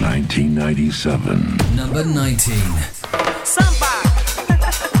 20. 1997. Number 19.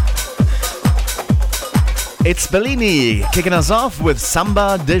 It's Bellini kicking us off with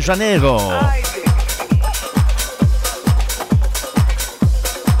Samba de Janeiro.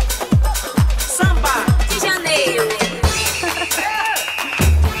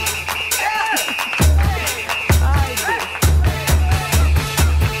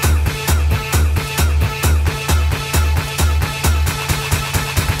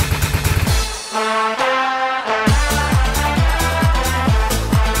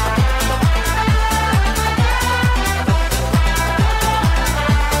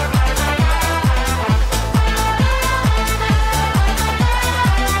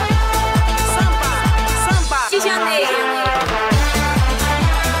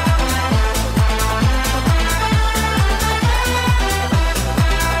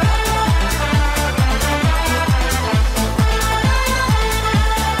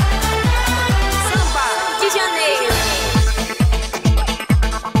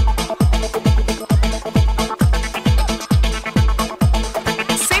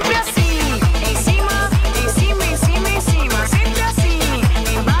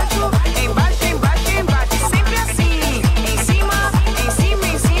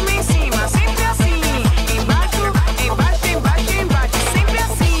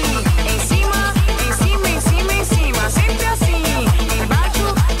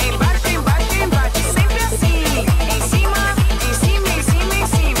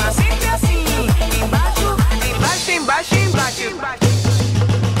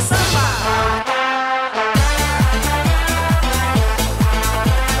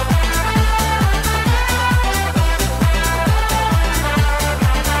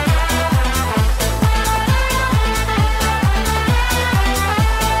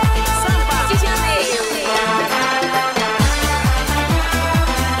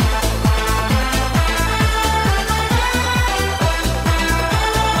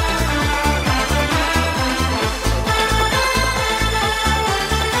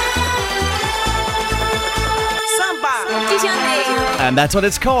 And that's what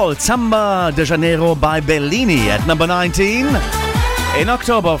it's called, Samba de Janeiro by Bellini at number 19. In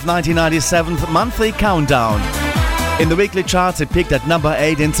October of 1997's monthly countdown. In the weekly charts, it peaked at number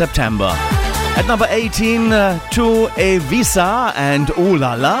 8 in September. At number 18, To Evisa and Ooh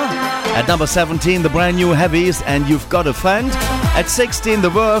La La. At number 17, the brand new Heavies and You've Got a Friend. At 16, The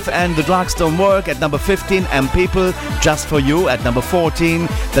Verve and The Drugs Don't Work. At number 15, M People, Just For You. At number 14,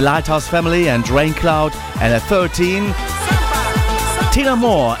 The Lighthouse Family and Rain Cloud. And at 13, Tina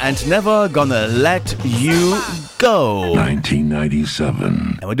Moore and Never Gonna Let You Go.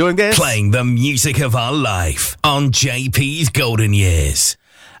 1997. And we're doing this. Playing the music of our life on JP's Golden Years.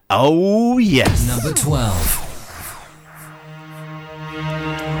 Oh, yes. Number 12.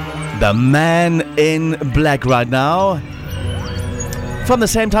 The Man in Black right now. From the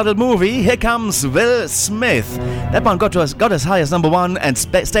same titled movie, here comes Will Smith. That one got as high as number 1 and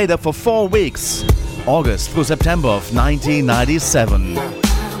stayed there for 4 weeks. August through September of 1997.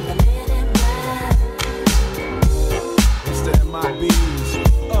 It's the MIBs.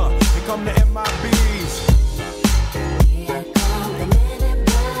 Here come the MIBs.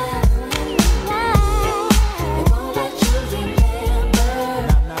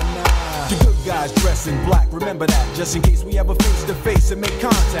 just in case we ever face to face and make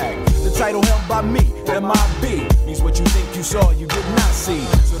contact. The title held by me, M.I.B. means what you think you saw, you did not see.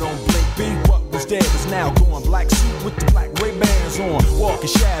 So don't blink, B. What was dead is now gone. Black suit with the black Ray-Bans on. Walk in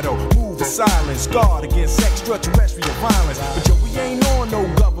shadow, move in silence. Guard against extraterrestrial violence. But yo, we ain't on no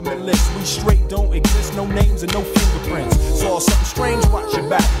government list. We straight don't exist, no names and no fingerprints. Saw something strange, watch your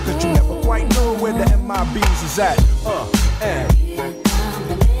back. Cause you never quite know where the MIBs is at. And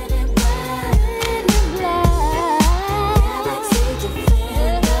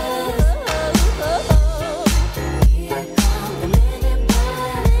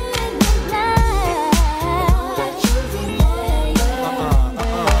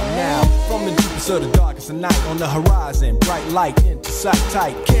to the darkest of night on the horizon, bright light into sight,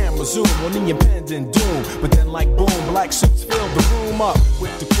 tight camera zoom on the impending doom. But then like boom, black suits fill the room up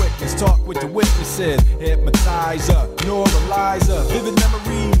with the quickness, talk with the witnesses, hypnotizer, neuralizer, vivid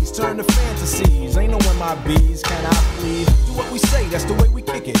memories turn to fantasies. Ain't no MIBs, can I please? Do what we say, that's the way we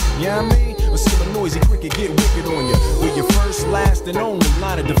kick it. Yeah, you know what I mean? Or see a noisy cricket get wicked on you. We're your first, last, and only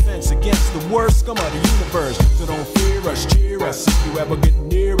line of defense against the worst scum of the universe. So don't fear us, cheer us. If you ever get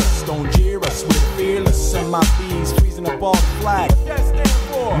near us, don't jeer us. We're fearless, MIBs freezing up all the flag. What that stand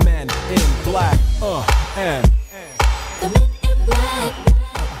for? Men in black, and the men in black.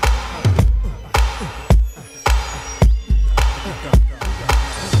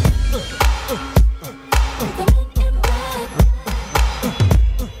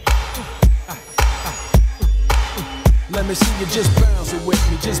 Let me see you just bounce it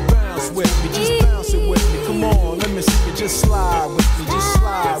with me, just bounce with me, just bounce it with me. Come on, let me see you just slide with me, just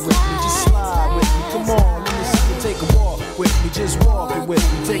slide with me, just slide with me. Come on, let me see you take a walk with me, just walk it with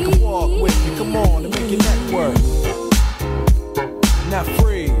me, take a walk with me. Come on, and make your neck work. Now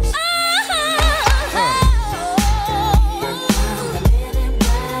freeze.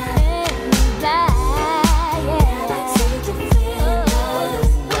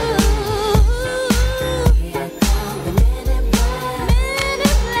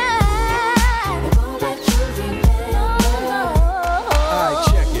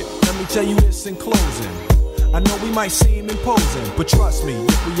 Tell you this in closing. I know we might seem imposing, but trust me,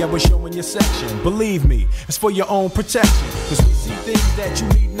 if we ever show in your section, believe me, it's for your own protection. Cause we see things that you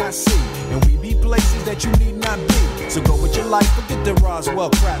need not see, and we be places that you need not be. So go with your life, forget the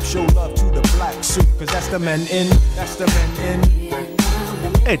Roswell crap, show love to the black suit, cause that's the men in, that's the men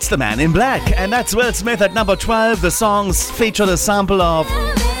in. It's the Man in Black, and that's Will Smith at number 12. The songs feature the sample of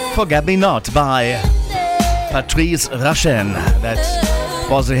Forget Me Not by Patrice Rushen. That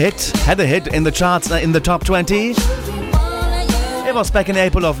was a hit, had a hit in the charts in the top 20. It was back in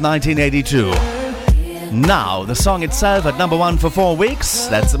April of 1982. Now, the song itself at number 1 for 4 weeks.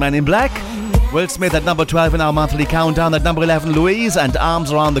 That's The Man in Black. Will Smith at number 12 in our monthly countdown. At number 11, Louise and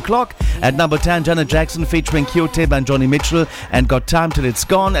Arms Around the Clock. At number 10, Janet Jackson featuring Q-Tip and Johnny Mitchell and Got Time Till It's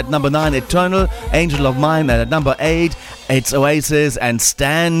Gone. At number 9, Eternal, Angel of Mine. And at number 8, it's Oasis and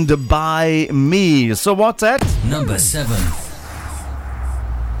Stand By Me. So what's that? Number 7.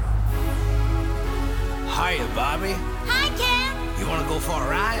 Hiya, Bobby. Hi, Ken. You want to go for a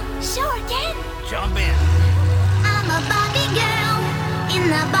ride? Sure, Ken. Jump in. I'm a Barbie girl in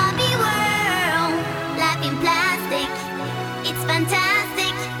the Barbie world. Life in plastic, it's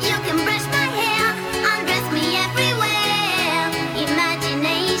fantastic. You can brush my hair, undress me everywhere.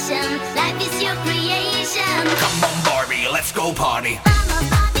 Imagination, life is your creation. Come on, Barbie, let's go party. I'm a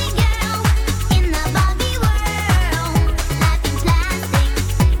Barbie girl in the Barbie world. Life in plastic,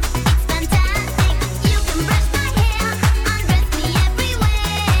 it's fantastic. You can brush my hair, undress me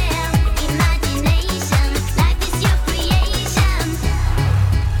everywhere. Imagination, life is your creation.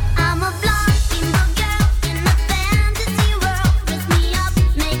 I'm a blonde bimbo girl in a fantasy world. Dress me up,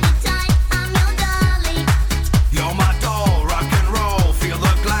 make it tight, I'm your darling. You're my doll, rock and roll. Feel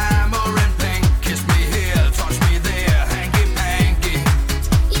the glamour and pink. Kiss me here, touch me there, hanky panky.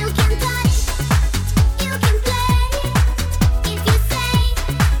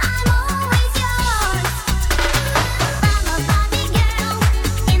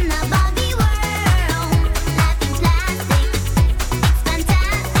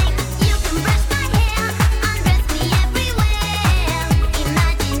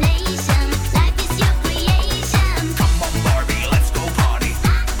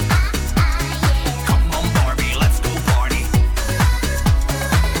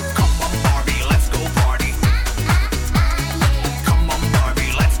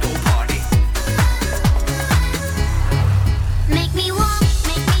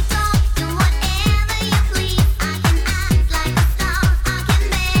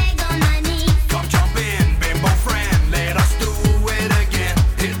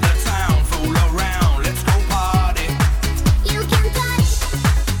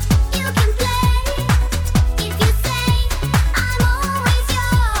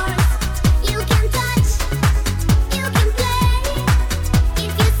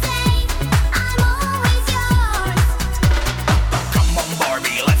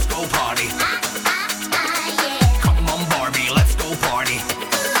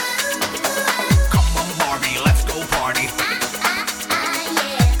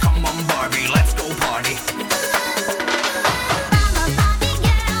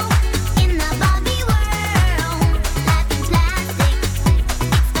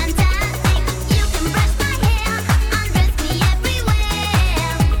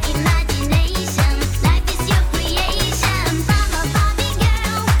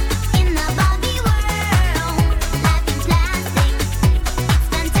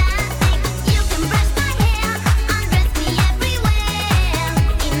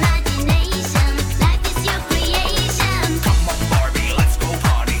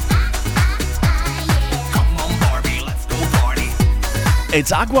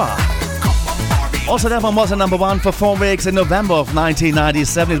 It's Agua. Also, that one was a number one for 4 weeks in November of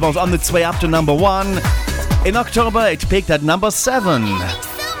 1997. It was on its way up to number one. In October, it peaked at number 7.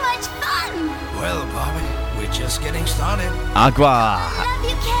 Well, Bobby, we're just getting started. Agua.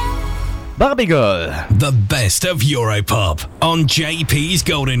 Barbie Girl. The best of Europop on JP's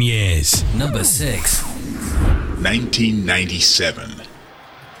Golden Years. Number 6. 1997.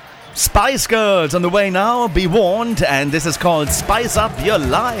 Spice Girls on the way now, be warned, and this is called Spice Up Your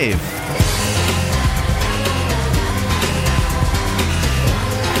Life.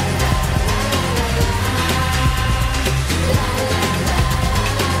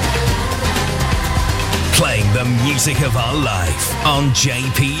 Playing the music of our life on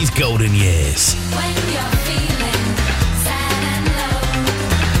JP's Golden Years. When you're feeling sad and low,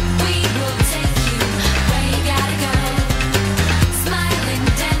 we will take you where you gotta go. Smiling,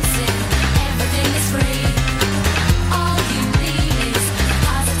 dancing, everything is free. All you need is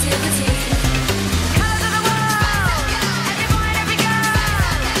positivity. Colors of the world, every boy and every girl,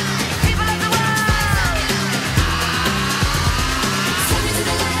 people of the world. Swing it to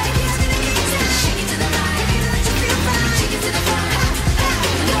the left, shake it to the right, let you feel fine. Shake it to the front,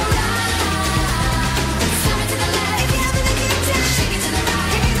 go round. Swing it to the left, shake it to the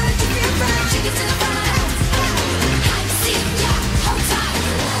right, let you feel fine. Shake it to the front, high, see ya, hold tight.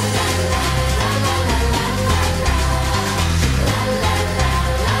 La la la la la la la la la la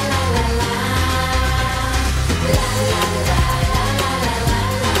la la la.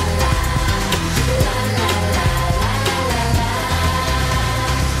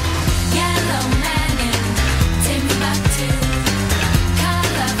 Yellow man in Timbuktu,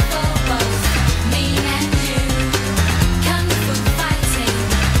 colorful both me and you. Kung fu fighting,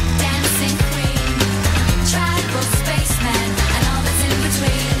 dancing queen, tribal spaceman, and all that's in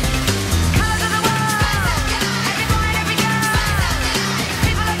between. Colors of the world, every boy and every girl,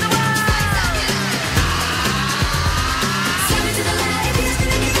 people of the world. Swing it to the left,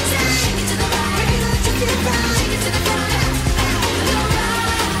 shake it to the right, let you feel fine. Shake it to the front, go round.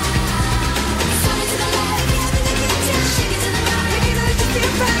 Swing it to the left, shake it to the right, let you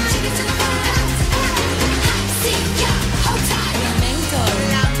feel fine. Shake it to the front, high, see ya, hold tight. Flamenco,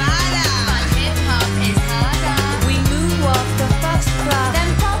 la mala, but hip hop is harder. We moonwalk the first club, then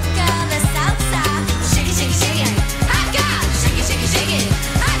polka the salsa. Shake it, shake it, shake it. I got shake it, shake it, shake it.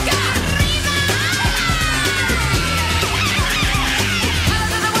 I got Rima.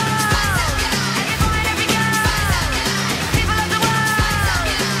 Colors of the world, every boy and every girl, people of the world.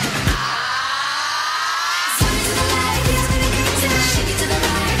 Swing it to the left, shake it to the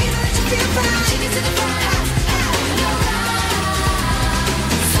right, let you feel fine. Shake it to the front, go round.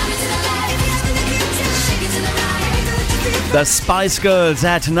 Swing it to the left, shake it to the right, let you feel fine. The Spice Girls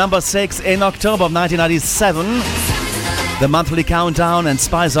at number 6 in October of 1997. The monthly countdown and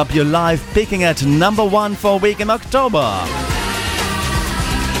Spice Up Your Life peaking at number 1 for a week in October.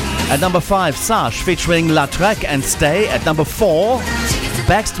 At number 5, Sash featuring La Trek and Stay. At number 4,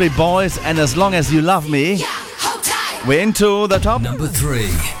 Backstreet Boys and As Long As You Love Me. We're into the top. Number 3.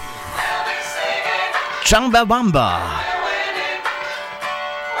 Chumbawamba.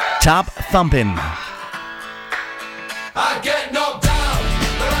 Top Thumpin'. I get knocked down,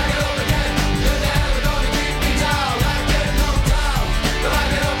 but I get up again. You're never gonna keep me down. I get knocked down, but I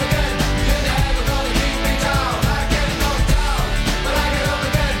get up again. You're never gonna keep me down. I get knocked down, but I get up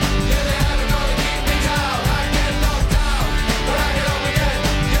again. You're never gonna keep me down. I get knocked down, but I get up again.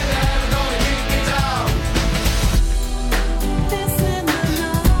 You're never gonna keep me down. This in the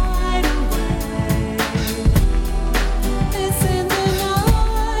night away. This in the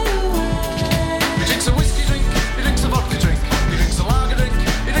night away. He drinks a whiskey drink, he drinks a vodka drink.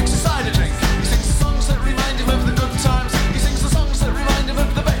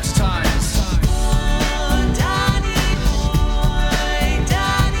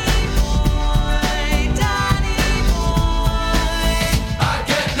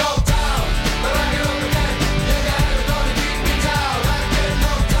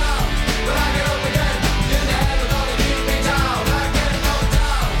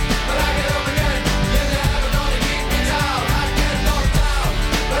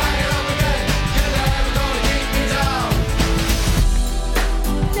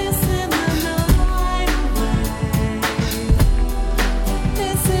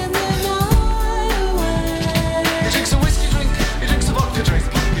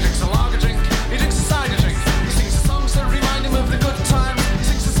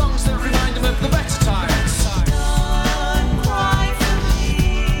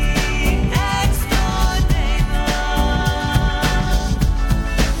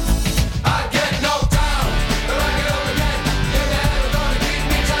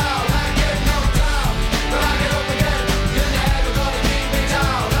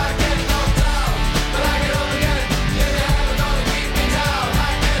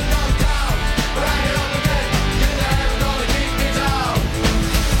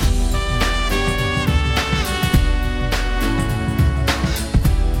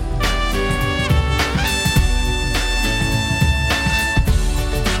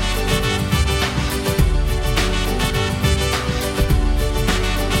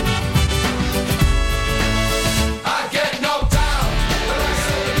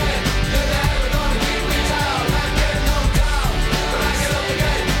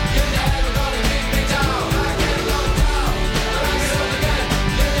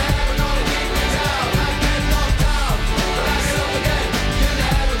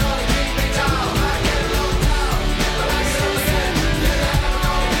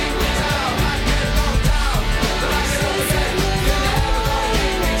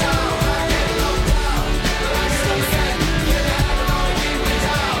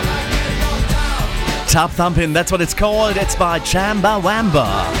 Top Thumpin', that's what it's called. It's by Chamba Wamba.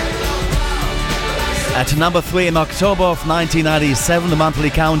 At number 3 in October of 1997, the monthly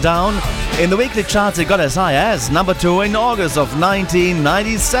countdown. In the weekly charts, it got as high as number 2 in August of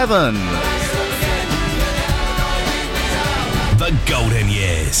 1997. The Golden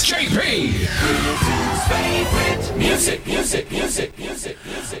Years. JP! Favorite music.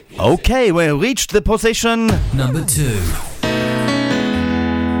 Okay, we reached the position Number 2.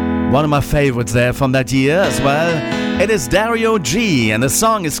 One of my favorites there from that year as well. It is Dario G, and the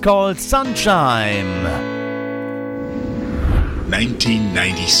song is called Sunshine.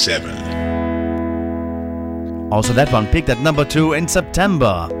 1997. Also that one peaked at number 2 in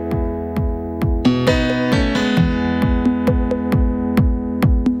September.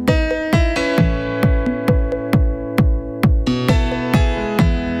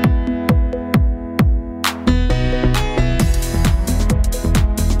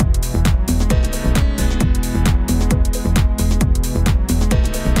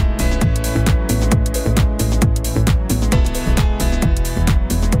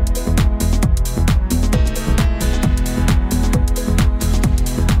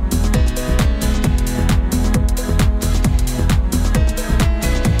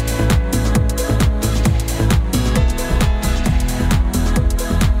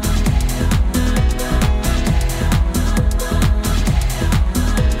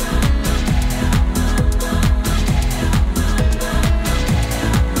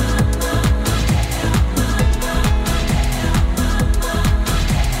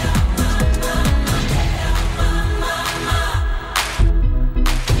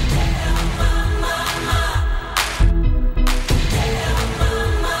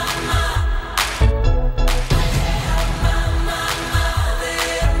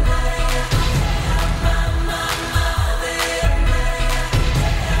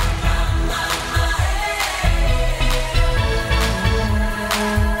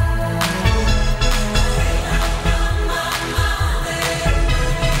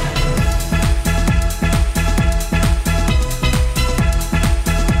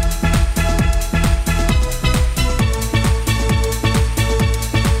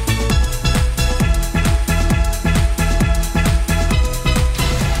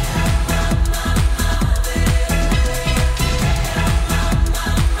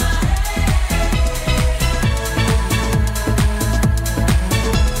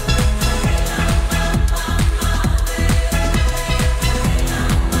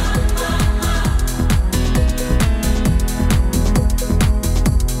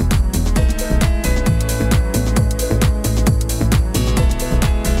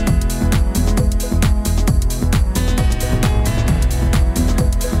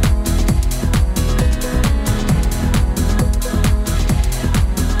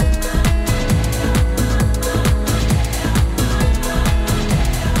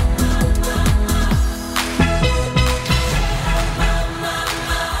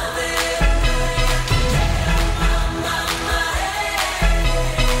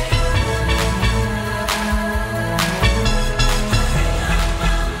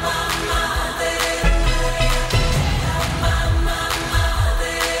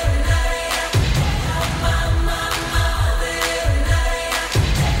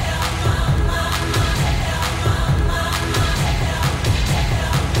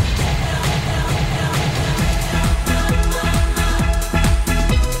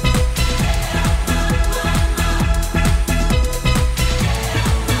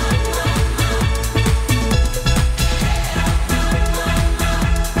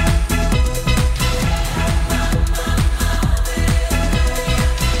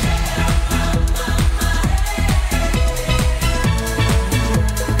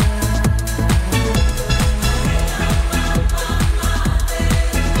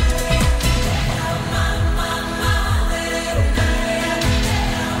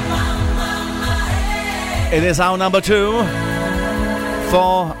 It is our number 2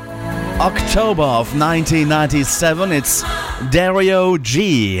 for October of 1997. It's Dario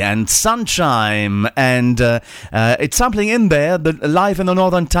G and Sunshine, and it's sampling in there the Live in the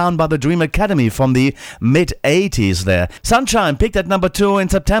Northern Town by the Dream Academy from the mid-80s there. Sunshine peaked at number 2 in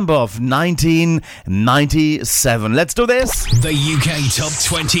September of 1997. Let's do this. The UK Top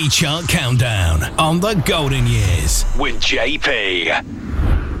 20 Chart Countdown on the Golden Years with JP.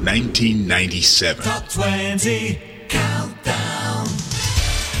 1997. Top 20 Countdown.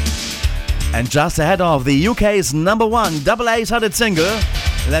 And just ahead of the UK's number 1 double A-sided single,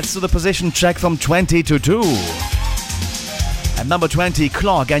 let's do the position check from 20 to 2. At number 20,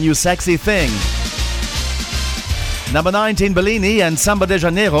 Clock and You Sexy Thing. Number 19, Bellini and Samba de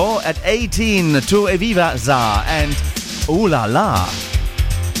Janeiro. At 18, Tu Eviva Za and Ooh La La.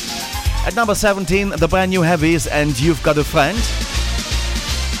 At number 17, the brand new Heavies and You've Got a Friend.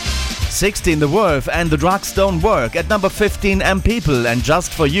 16, The Worth and The Drugs Don't Work. At number 15, M People and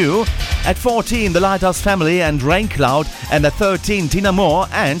Just For You. At 14, The Lighthouse Family and Rain Cloud. And at 13, Tina Moore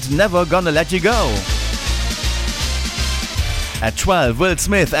and Never Gonna Let You Go. At 12, Will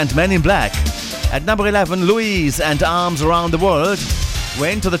Smith and Men in Black. At number 11, Louise and Arms Around the World.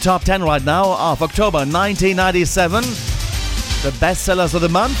 We're into the top 10 right now of October 1997. The bestsellers of the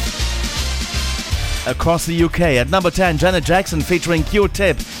month. Across the UK. At number 10, Janet Jackson featuring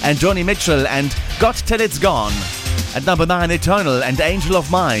Q-Tip and Joni Mitchell and Got Till It's Gone. At number 9, Eternal and Angel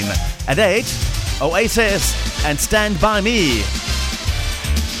of Mine. At 8, Oasis and Stand By Me.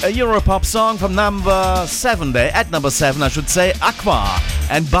 A Europop song from number 7 there. At number 7, I should say, Aqua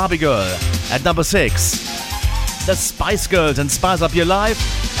and Barbie Girl. At number 6, The Spice Girls and Spice Up Your Life.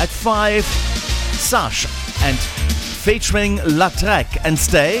 At 5, Sash and featuring La Trek and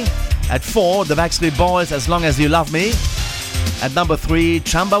Stay. At 4, The Backstreet Boys, As Long As You Love Me. At number 3,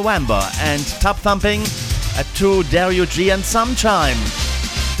 Chumbawamba and Tub Thumping. At 2, Dario G and Sometime.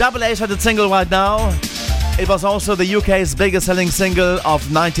 Double A-sided single right now. It was also the UK's biggest selling single of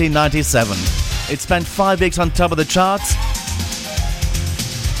 1997. It spent 5 weeks on top of the charts.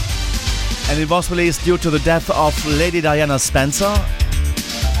 And it was released due to the death of Lady Diana Spencer,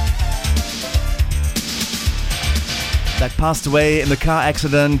 that passed away in the car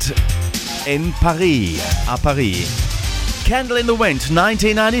accident in Paris, à Paris. Candle in the Wind,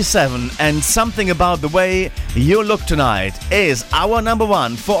 1997, and Something About the Way You Look Tonight is our number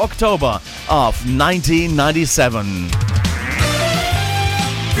 1 for October of 1997.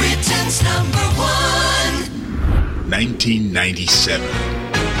 Britain's number 1. 1997.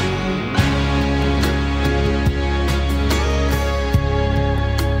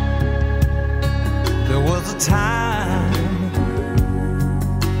 There was a time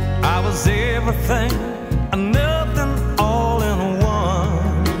I was everything and nothing all in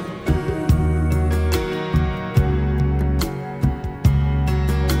one.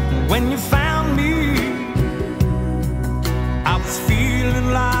 When you found me, I was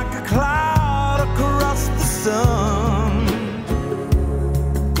feeling like a cloud across the sun.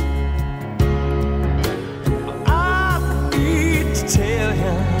 I need to tell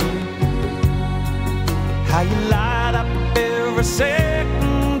him how you light up every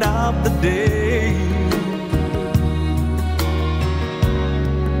second of the day.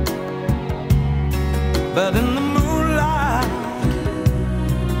 But in the moonlight,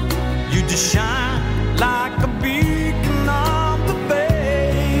 you just shine like a beacon on the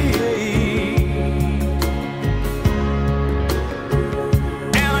bay.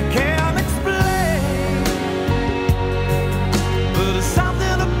 And I can't explain, but there's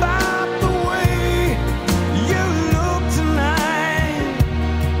something about the way you look tonight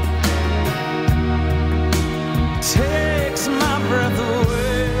takes my breath away.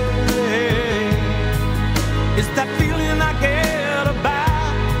 It's that feeling I get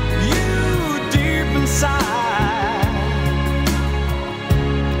about you deep inside,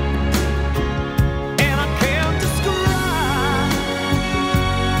 and I can't describe,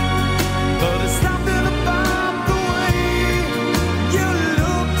 but it's something about the way you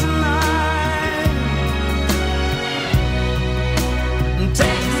look tonight and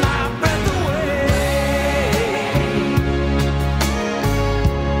takes my breath away.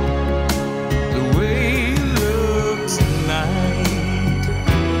 The way you look tonight,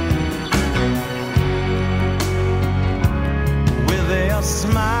 with a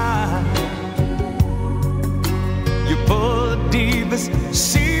smile, you pull the deepest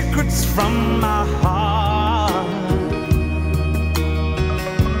secrets from my heart.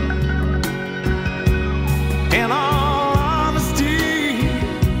 In all honesty,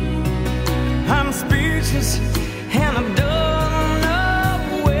 I'm speechless and I don't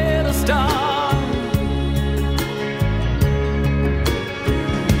know where to start.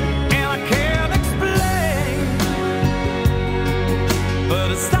 And I can't explain,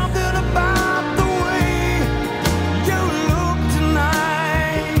 but it's something about the way you look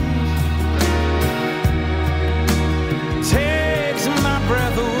tonight takes my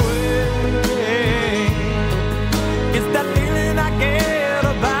breath away. It's that feeling I get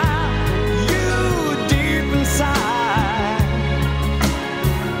about you deep inside.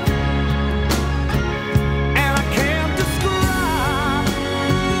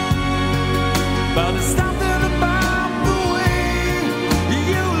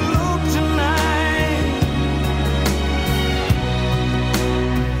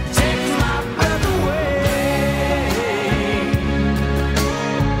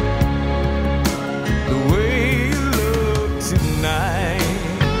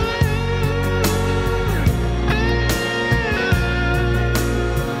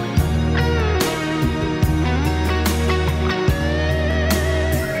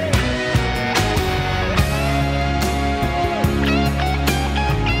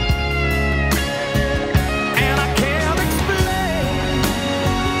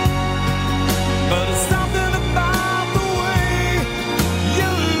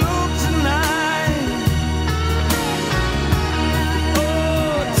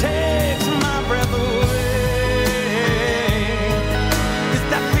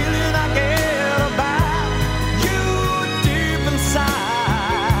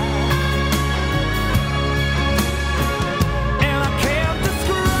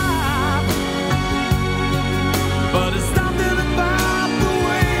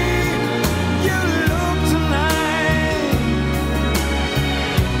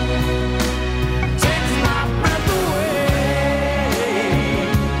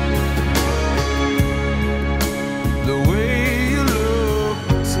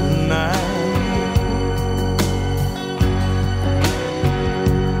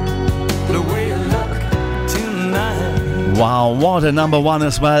 What a number one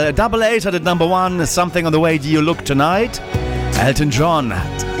as well. A double eight at number one. Something on the Way Do You Look Tonight. Elton John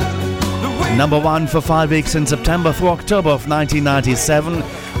had number one for 5 weeks in September through October of 1997.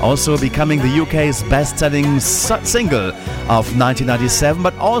 Also becoming the UK's best-selling single of 1997.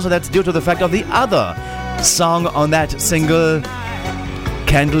 But also that's due to the fact of the other song on that single,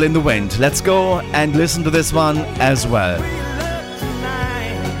 Candle in the Wind. Let's go and listen to this one as well.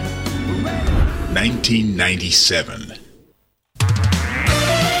 1997.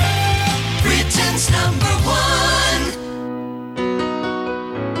 Britain's number one.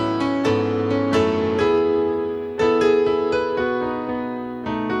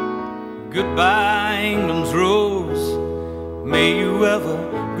 Goodbye, England's rose. May you ever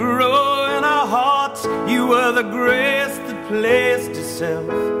grow in our hearts. You were the grace that placed itself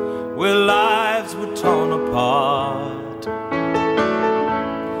where lives were torn apart.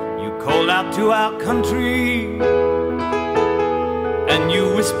 You called out to our country and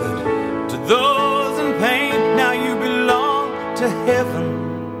you whispered to those in pain. Now you belong to heaven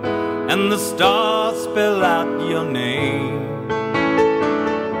and the stars spell out your name.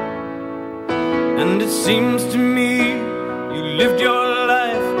 And it seems to me you lived your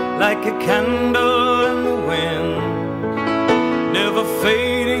life like a candle in the wind, never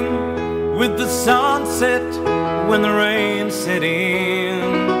fading with the sunset when the rain set in.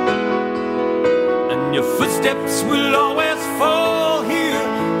 And your footsteps will always fall here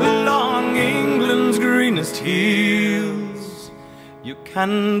along England's greenest hills. Your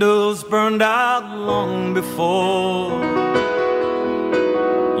candles burned out long before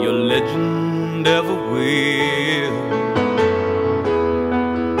your legend ever will.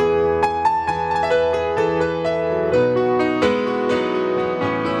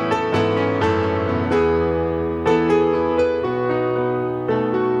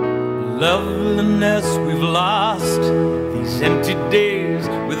 Loveliness we've lost, these empty days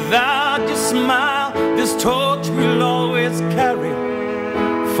without your smile. This torch we'll always carry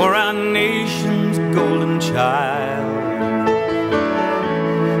for our nation's golden child.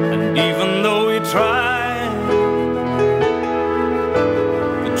 And even though we try,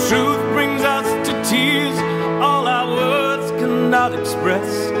 the truth brings us to tears. All our words cannot express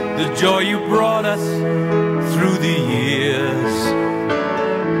the joy you brought us through the years.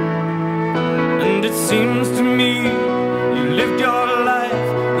 And it seems to me you lived your life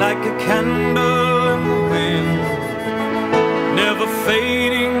like a candle in the wind, never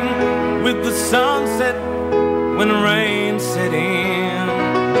fading with the sunset when rain set in.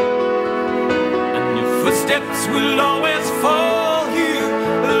 And your footsteps will always fall here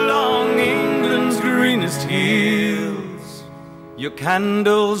along England's greenest hills. Your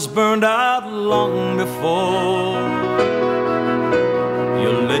candles burned out long before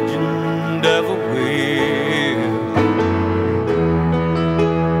your legend ever will.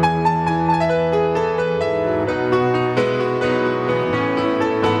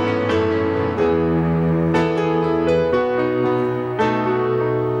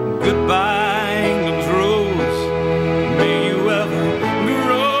 Goodbye, England's rose. May you ever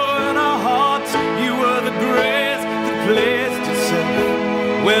grow in our hearts. You were the grace that placed itself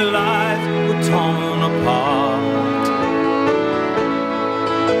where lives were torn apart.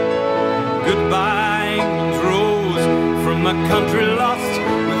 Goodbye, England's rose, from a country lost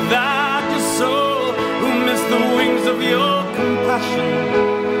without your soul, who missed the wings of your compassion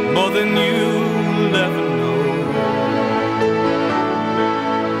more than you'll ever know.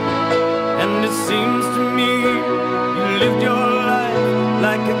 And it seems to me you lived your life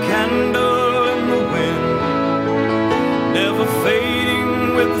like a candle in the wind, never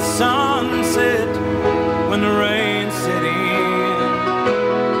fading with the sunset when the rain set in.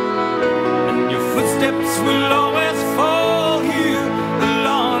 And your footsteps will always fall here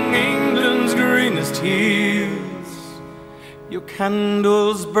along England's greenest hills. Your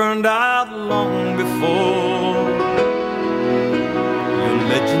candles burned out long before your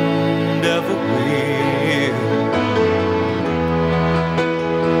legend ever will.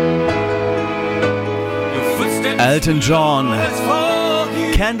 Your footsteps Elton John, will always fall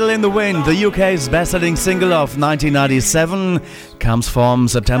here. Candle in the Wind, the UK's best-selling single of 1997, comes from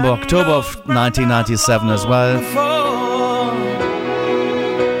September-October of 1997 as well. Before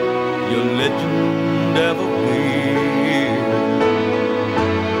your legend ever will.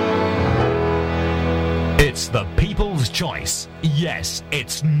 It's the people's choice. Yes,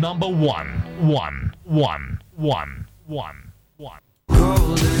 it's number one.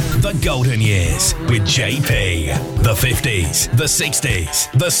 The Golden Years with JP. The 50s, the 60s,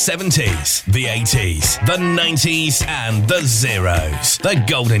 the 70s, the 80s, the 90s, and the zeros. The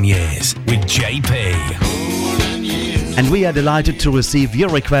Golden Years with JP. Golden years. And we are delighted to receive your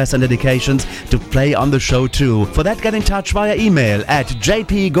requests and dedications to play on the show too. For that, get in touch via email at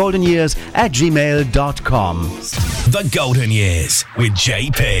jpgoldenyears@gmail.com. The Golden Years with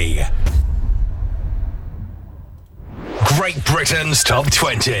JP. Great Britain's Top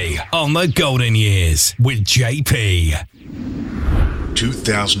 20 on The Golden Years with JP.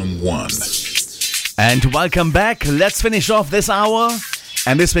 2001. And welcome back. Let's finish off this hour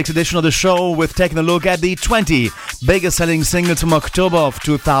and this week's edition of the show with taking a look at the 20 biggest selling singles from October of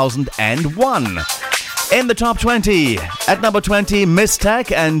 2001. In the top 20, at number 20, Miss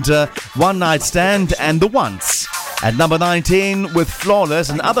Tech and One Night Stand and The Once. At number 19, with Flawless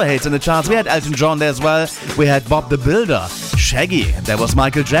and other hits in the charts, we had Elton John there as well. We had Bob the Builder, Shaggy. There was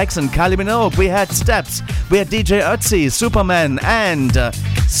Michael Jackson, Kylie Minogue. We had Steps. We had DJ Ötzi, Superman, and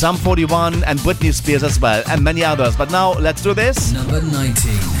Sum 41 and Britney Spears as well, and many others. But now, let's do this. Number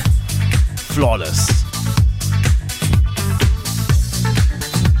 19. Flawless.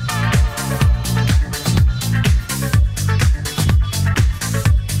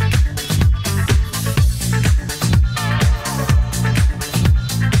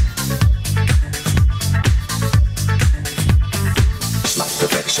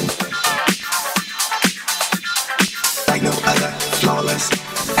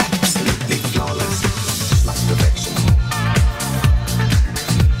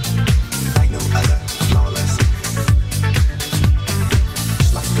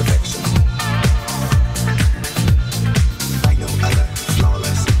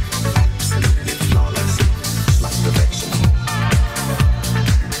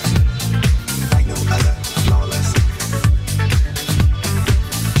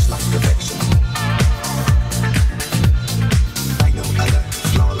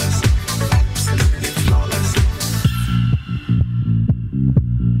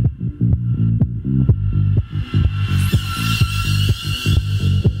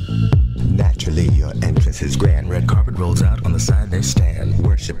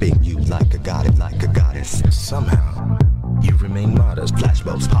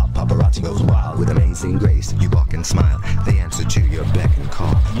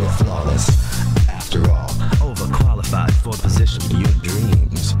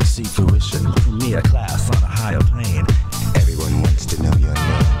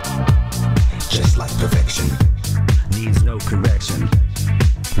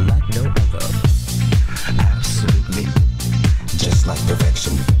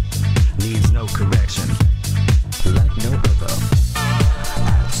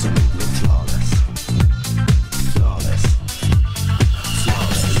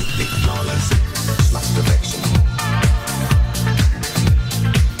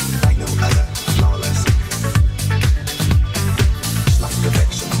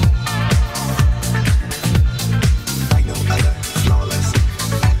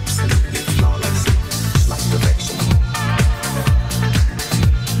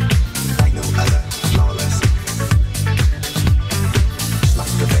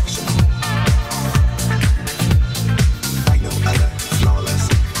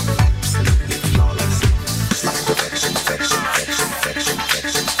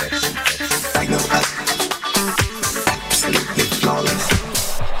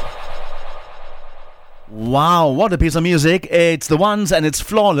 Wow, what a piece of music. It's The Ones and it's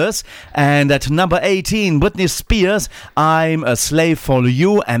Flawless. And at number 18, Britney Spears, I'm a Slave for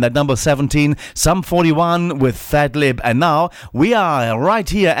You. And at number 17, Sum 41 with Fat Lip. And now we are right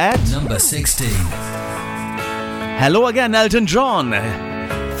here at number 16. Hello again, Elton John.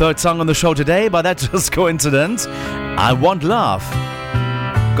 Third song on the show today, but that's just coincidence. I Want Love.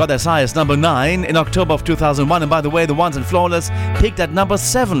 Got as high as number 9 in October of 2001. And by the way, The Ones and Flawless peaked at number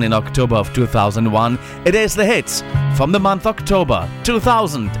 7 in October of 2001. It is the hits from the month October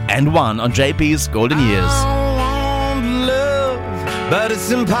 2001 on JP's Golden Years. I want love, but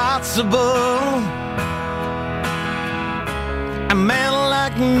it's impossible. A man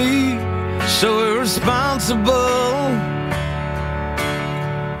like me, so irresponsible.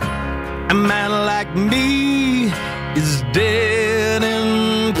 A man like me is dead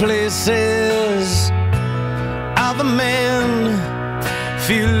in places. Other men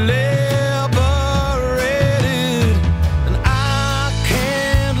feel liberated, and I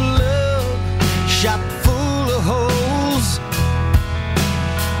can't love shot full of holes.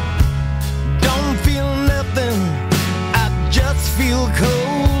 Don't feel nothing, I just feel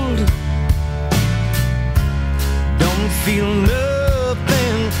cold. Don't feel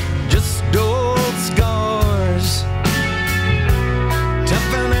nothing, just old scars.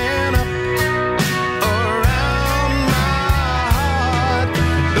 Toughening up around my heart,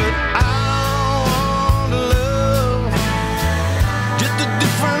 but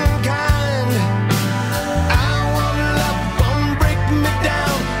different kind. I want love, won't break me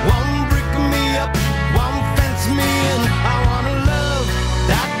down, won't break me up, won't fence me in. I want a love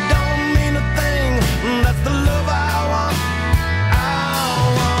that don't mean a thing. That's the love I want. I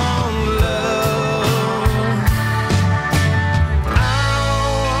want love. I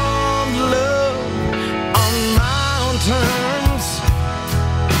want love on my own terms.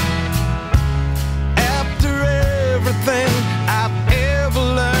 After everything I've ever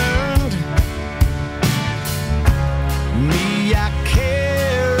learned, me, I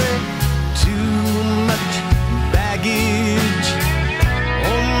carry too much baggage.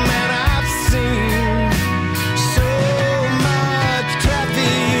 Oh man, I've seen so much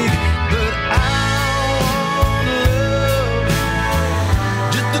traffic, but I want love,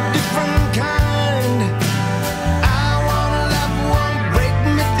 just a different kind. I want love, won't break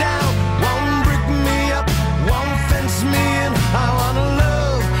me down, won't break me up, won't fence me in. I want a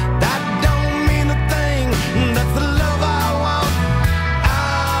love that don't mean a thing. That's the love I want. I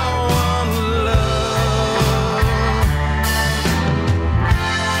want love.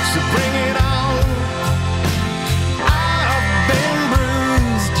 So bring it on. I've been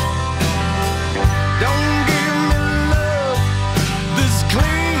bruised. Don't give me love this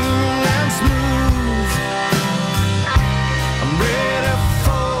clean and smooth. I'm ready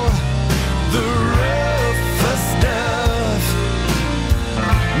for the rougher stuff.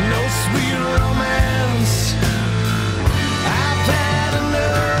 No sweet romance. I've had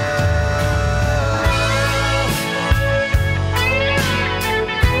enough.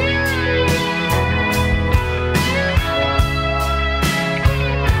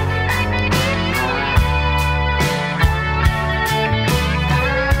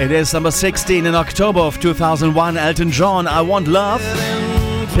 It is number 16 in October of 2001. Elton John, I Want Love.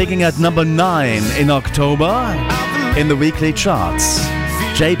 Peaking at number 9 in October in the weekly charts.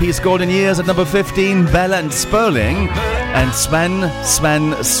 JP's Golden Years at number 15. Bella and Sperling. And Sven.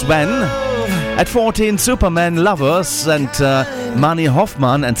 At 14, Superman Lovers and Manny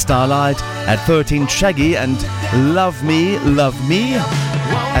Hoffman and Starlight. At 13, Shaggy and Love Me.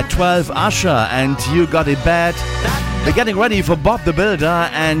 At 12, Usher and You Got It Bad. We're getting ready for Bob the Builder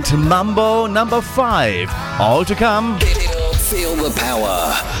and Mambo number 5. All to come. Feel the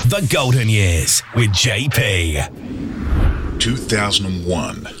power. The Golden Years with JP.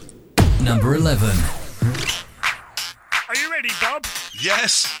 2001. Number 11. Are you ready, Bob?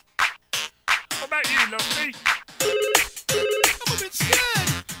 Yes. What about you, lovely? I'm a bit scared.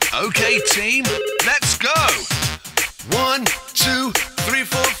 Okay, team, let's go. 1, 2, 3,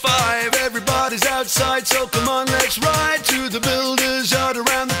 4, 5. Everybody's outside, so come on, let's ride to the builder's yard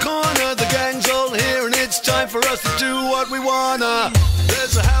around the corner. The gang's all here, and it's time for us to do what we wanna.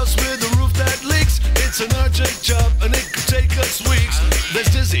 There's a house with a roof that leaks. It's an urgent job, and it could take us weeks. There's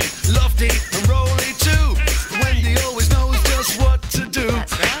Dizzy, Lofty, and Rolly too. Wendy always knows just what to do.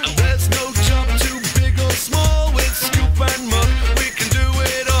 And there's no job too big or small. With scoop and mug, we can do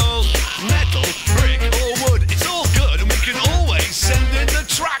it all. Metal, brick, or wood, it's all good, and we can always send in the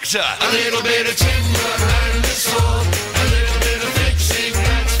tractor. A little bit of timber and a saw. A little bit of fixing,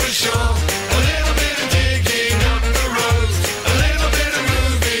 that's for sure. A little bit of digging up the roads. A little bit of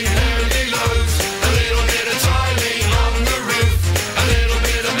moving heavy loads. A little bit of tiling on the roof. A little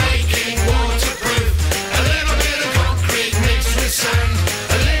bit of making waterproof. A little bit of concrete mixed with sand.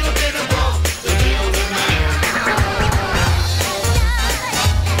 A little bit of Bob the Builder Man.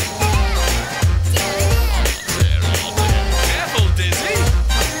 Careful, Dizzy.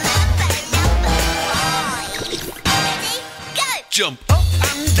 Jump up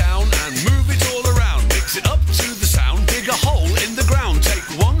and down and move it all around. Mix it up to the sound. Dig a hole in the ground. Take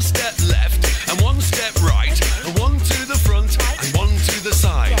one step left and one step right. And one to the front and one to the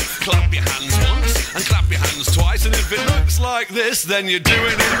side. Clap your hands once and clap your hands twice. And if it looks like this, then you're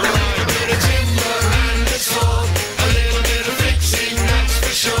doing it right. A little bit of timber and a saw. A little bit of fixing, that's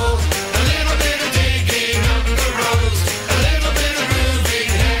for sure. A little bit of digging up the roads. A little bit of moving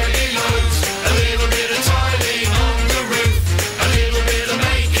heavy loads. A little bit of tiling on the roof. A little bit of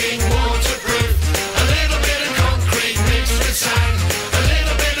making waterproof. A little bit of concrete mixed with sand. A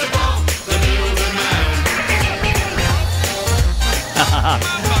little bit of Bob the Builder Man.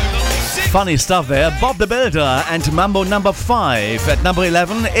 Funny stuff there. Bob the Builder and Mambo number 5 at number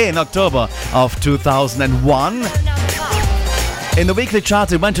 11 in October of 2001. In the weekly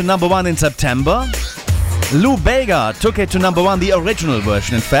charts, it went to number 1 in September. Lou Bega took it to number 1, the original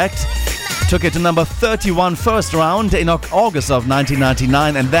version, in fact. Took it to number 31 first round in August of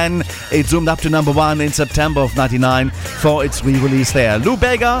 1999, and then it zoomed up to number 1 in September of 99 for its re-release there. Lou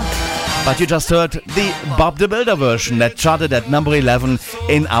Bega But you just heard the Bob the Builder version that charted at number 11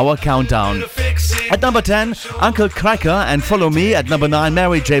 in our countdown. At number 10, Uncle Cracker and Follow Me. At number 9,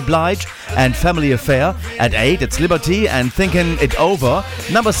 Mary J. Blige and Family Affair. At 8, it's Liberty and Thinking It Over.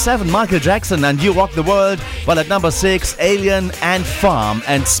 Number 7, Michael Jackson and You Rock the World. While at number 6, Alien and Farm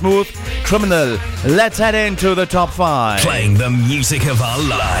and Smooth Criminal. Let's head into the top 5. Playing the music of our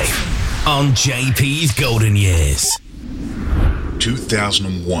life on JP's Golden Years.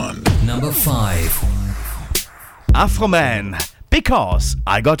 2001. Number 5. Afro-Man, Because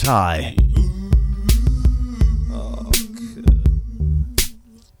I Got High.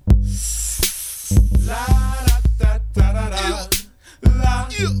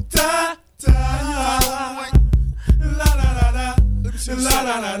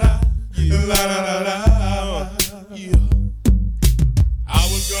 I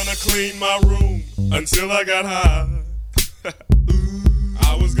was gonna clean my room until I got high.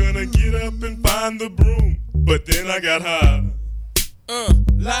 I was gonna get up and find the broom, but then I got high.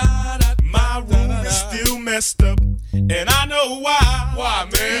 My room is still messed up, and I know why. Why,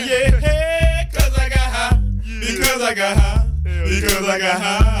 man? Yeah, cause I got high. Because I got high. Because I got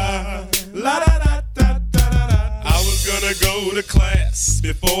high. La da da da da da da. I was gonna go to class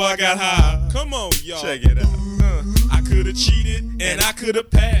before I got high. Come on, y'all. Check it out. I could've cheated and I could've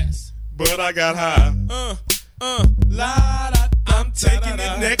passed, but I got high. La da. I'm taking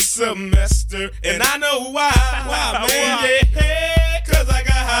it next semester, and I know why. Why, man? Yeah, cause I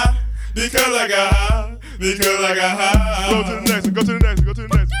got high. Because I got high. Because I got high. Go to the next one. Go to the next one. Go to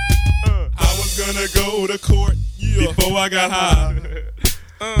the next one. I was gonna go to court before I got high.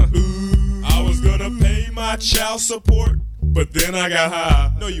 I was gonna pay my child support, but then I got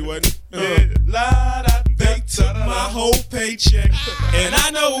high. No, you wasn't. They took my whole paycheck, and I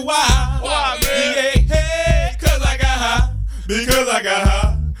know why. Why, man? Yeah, cause I got high. Because I got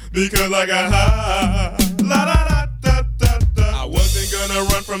high. Because I got high. La da da da da da. I wasn't gonna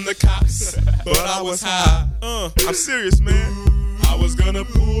run from the cops, but I was high. I'm serious, man. I was gonna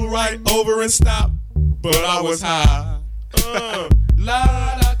pull right over and stop, but I was high. La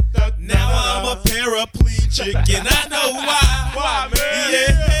da da. Now I'm a paraplegic, and I know why. Why, man?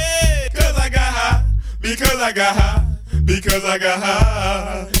 Yeah, cause I got high. Because I got high. Because I got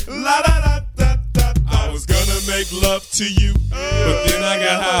high. La da da da da. I was gonna make love to you, but then I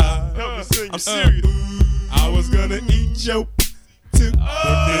got high. I'm serious. I was gonna eat your too, but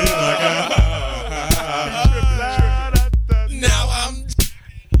then I got high. Now I'm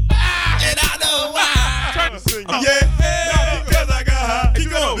and I know why. Yeah, because I got high. Keep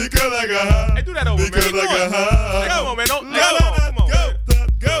going. Because I got high. Hey, do that over, because man. I got high. Come on, man. Don't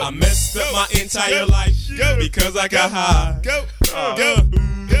go. I messed up my entire life because I got high.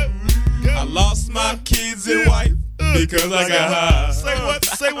 I lost my kids and wife because I got high. Say what,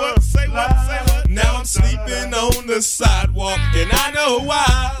 say what, say what, say what. Now I'm sleeping on the sidewalk and I know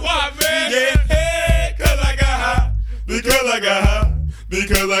why. Why, man? Yeah, cause I got high. Because I got high.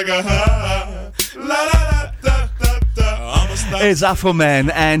 Because I got high. La la da da da. It's Afro-Man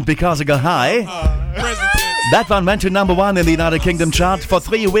and Because I Got High. That one went to number 1 in the United Kingdom chart for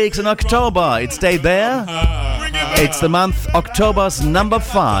 3 weeks in October. It stayed there. It's the month October's number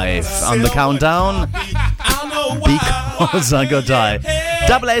 5 on the countdown. Because I Got High.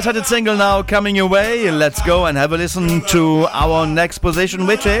 Double A-sided single now coming your way. Let's go and have a listen to our next position,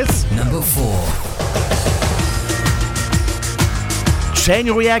 which is number 4.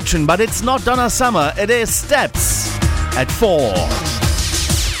 Chain Reaction, but it's not Donna Summer. It is Steps at 4.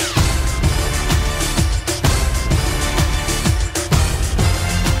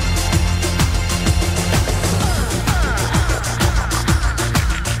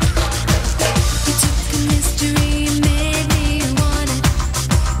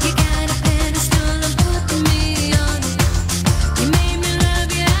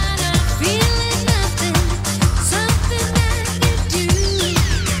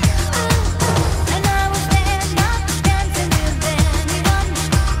 And I was there, not dancing with them.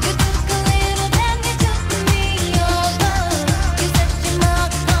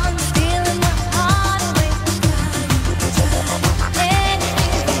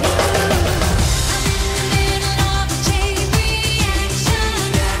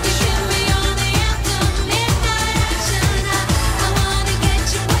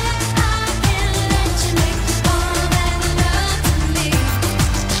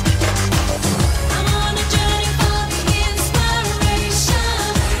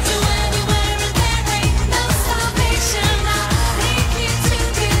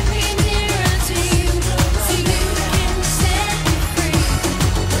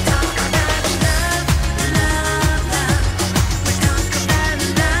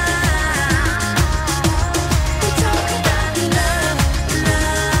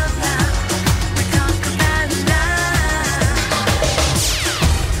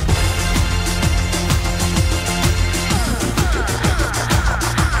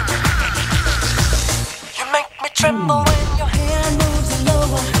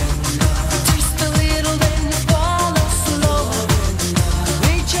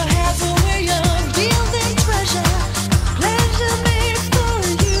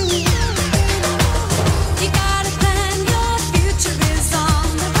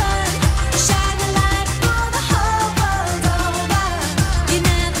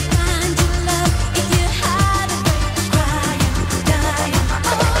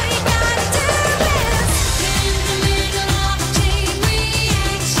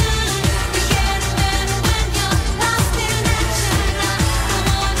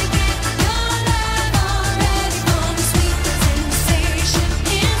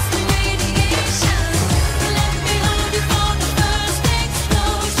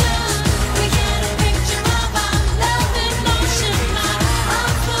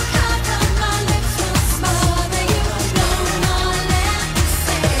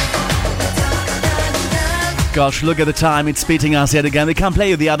 Gosh, look at the time. It's beating us yet again. We can't play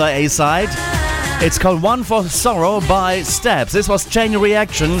you the other A side. It's called One for Sorrow by Steps. This was Chain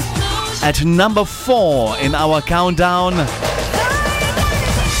Reaction at number 4 in our countdown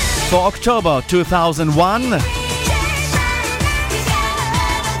for October 2001. In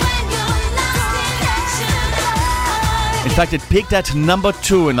fact, it peaked at number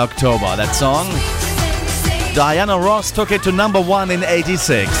 2 in October, that song. Diana Ross took it to number 1 in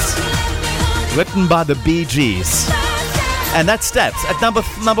 86. Written by the Bee Gees. And that Steps at number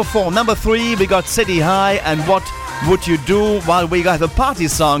 4. Number 3, we got City High and What Would You Do, while we got the party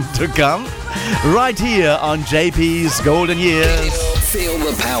song to come right here on JP's Golden Years. Feel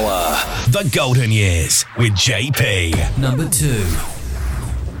the power. The Golden Years with JP. Number 2.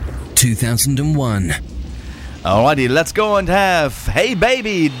 2001. Alrighty, let's go and have Hey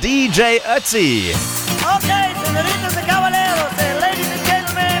Baby, DJ Ötzi. Okay, senoritas and caballeros, ladies and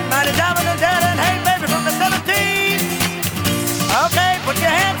gentlemen, meine Damen und Herren, hey baby from the 70s. Okay, put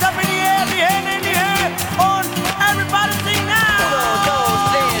your hands up in the air, die Hände in die Höhe, und everybody sing now.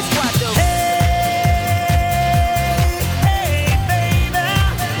 Hey, baby,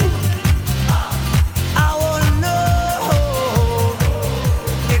 I wanna know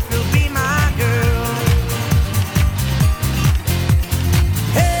if you'll be my girl.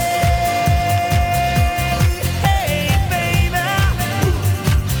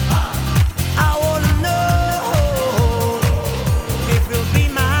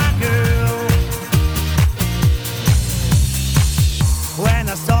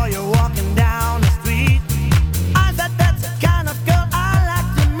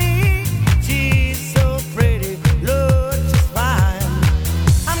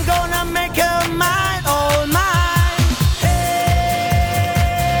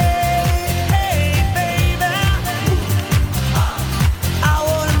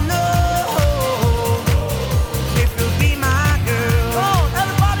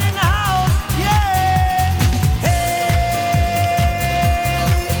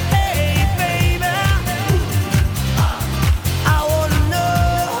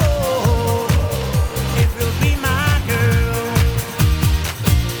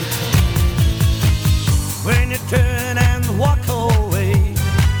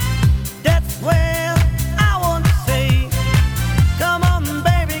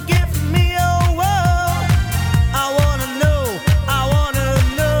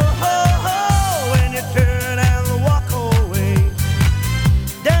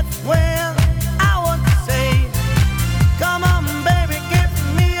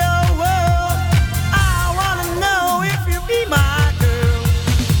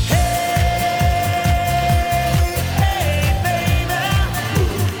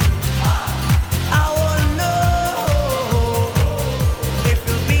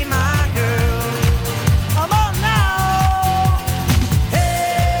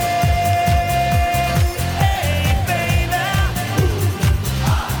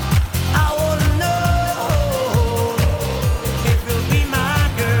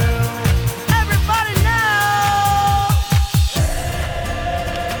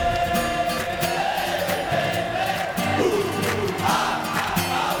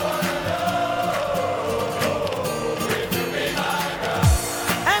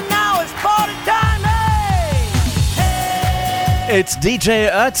 It's DJ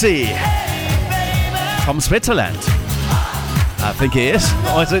Ötzi from Switzerland. I think he is.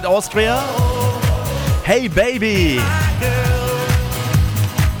 Or is it Austria? Hey Baby.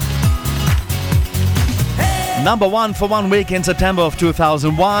 Number 1 for 1 week in September of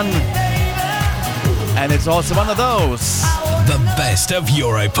 2001. And it's also one of those. The best of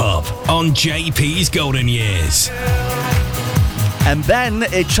Europop on JP's Golden Years. And then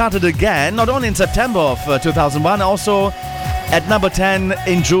it charted again, not only in September of 2001, also at number 10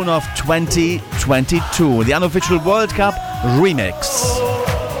 in June of 2022. The unofficial World Cup remix.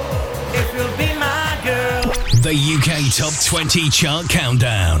 The UK Top 20 Chart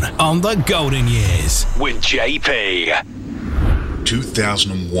Countdown on the Golden Years with JP.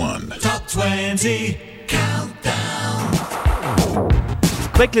 2001. Top 20 Countdown.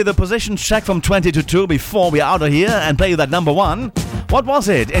 Quickly, the positions check from 20 to 2 before we are out of here and play you that number 1. What was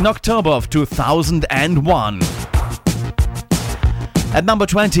it in October of 2001? At number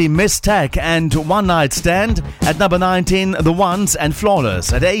 20, Miss Tech and One Night Stand. At number 19, The Ones and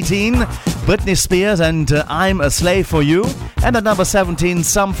Flawless. At 18, Britney Spears and I'm a Slave for You. And at number 17,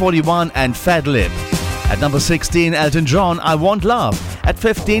 Sum 41 and Fat Lip. At number 16, Elton John, I Want Love. At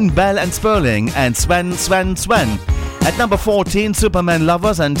 15, Bell and Sperling and Sven. At number 14, Superman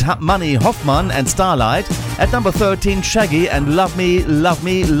Lovers and Money Hoffman and Starlight. At number 13, Shaggy and Love Me, Love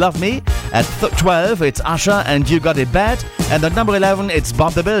Me, Love Me. At 12, it's Usher and You Got It Bad. And at number 11, it's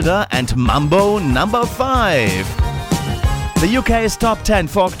Bob the Builder and Mambo number 5. The UK's top 10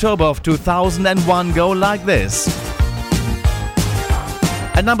 for October of 2001 go like this.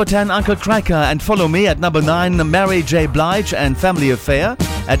 At number 10, Uncle Cracker and Follow Me. At number 9, Mary J. Blige and Family Affair.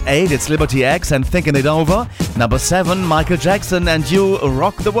 At 8, it's Liberty X and Thinking It Over. Number 7, Michael Jackson and You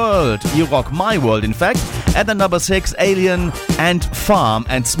Rock the World. You Rock My World, in fact. At the number 6, Alien and Farm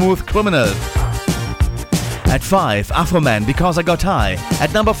and Smooth Criminal. At 5, Afroman, Because I Got High.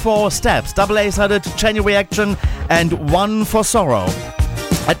 At number 4, Steps, Double A-sided, Chain Reaction and One for Sorrow.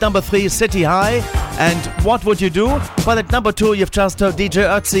 At number 3, City High and What Would You Do? Well, at number 2, you've just heard DJ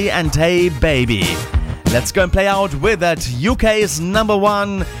Ötzi and Hey Baby. Let's go and play out with that UK's number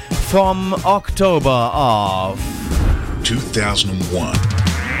 1 from October of 2001.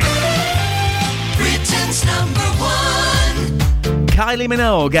 Britain's number 1. Kylie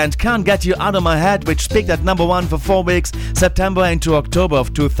Minogue and Can't Get You Out of My Head, which peaked at number 1 for 4 weeks, September into October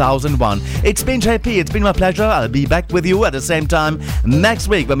of 2001. It's been JP, it's been my pleasure. I'll be back with you at the same time next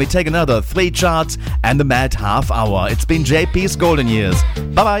week when we take another 3 charts and the mad half hour. It's been JP's Golden Years.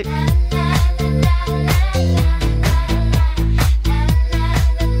 Bye-bye.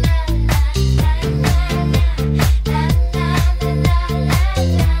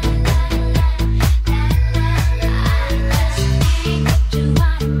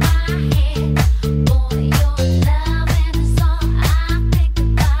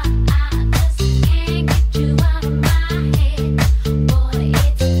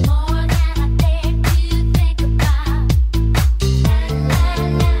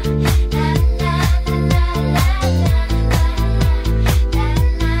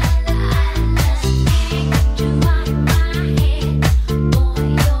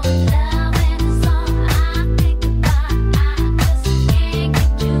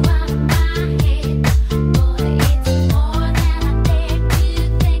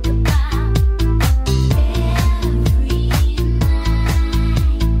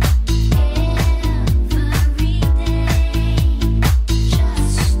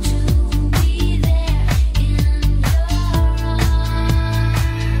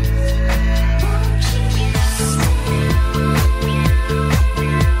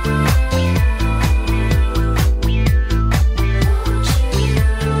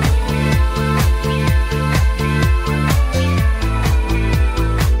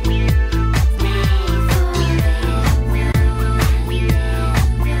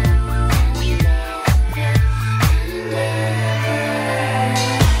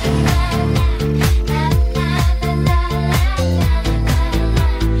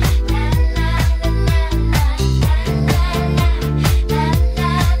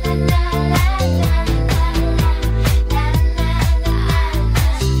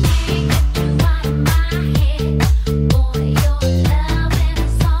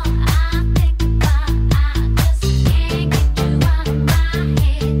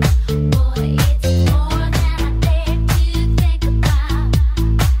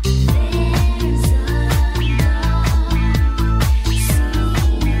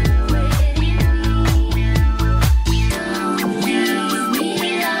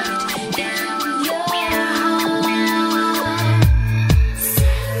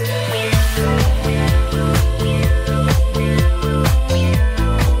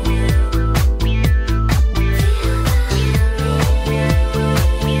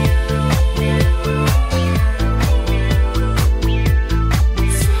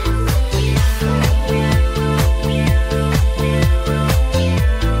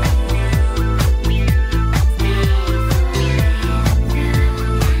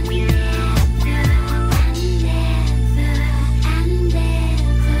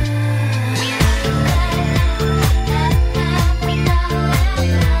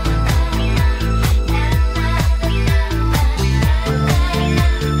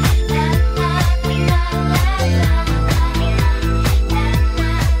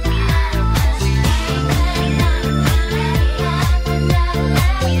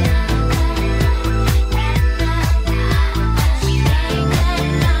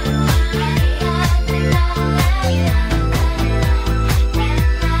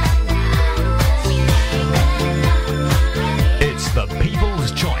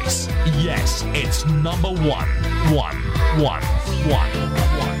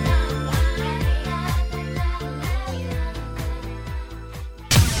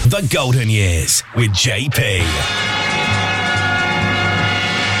 The Golden Years with JP.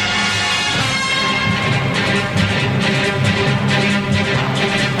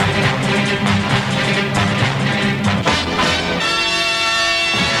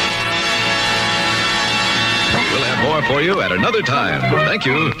 for you at another time. Thank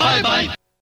you. Bye-bye.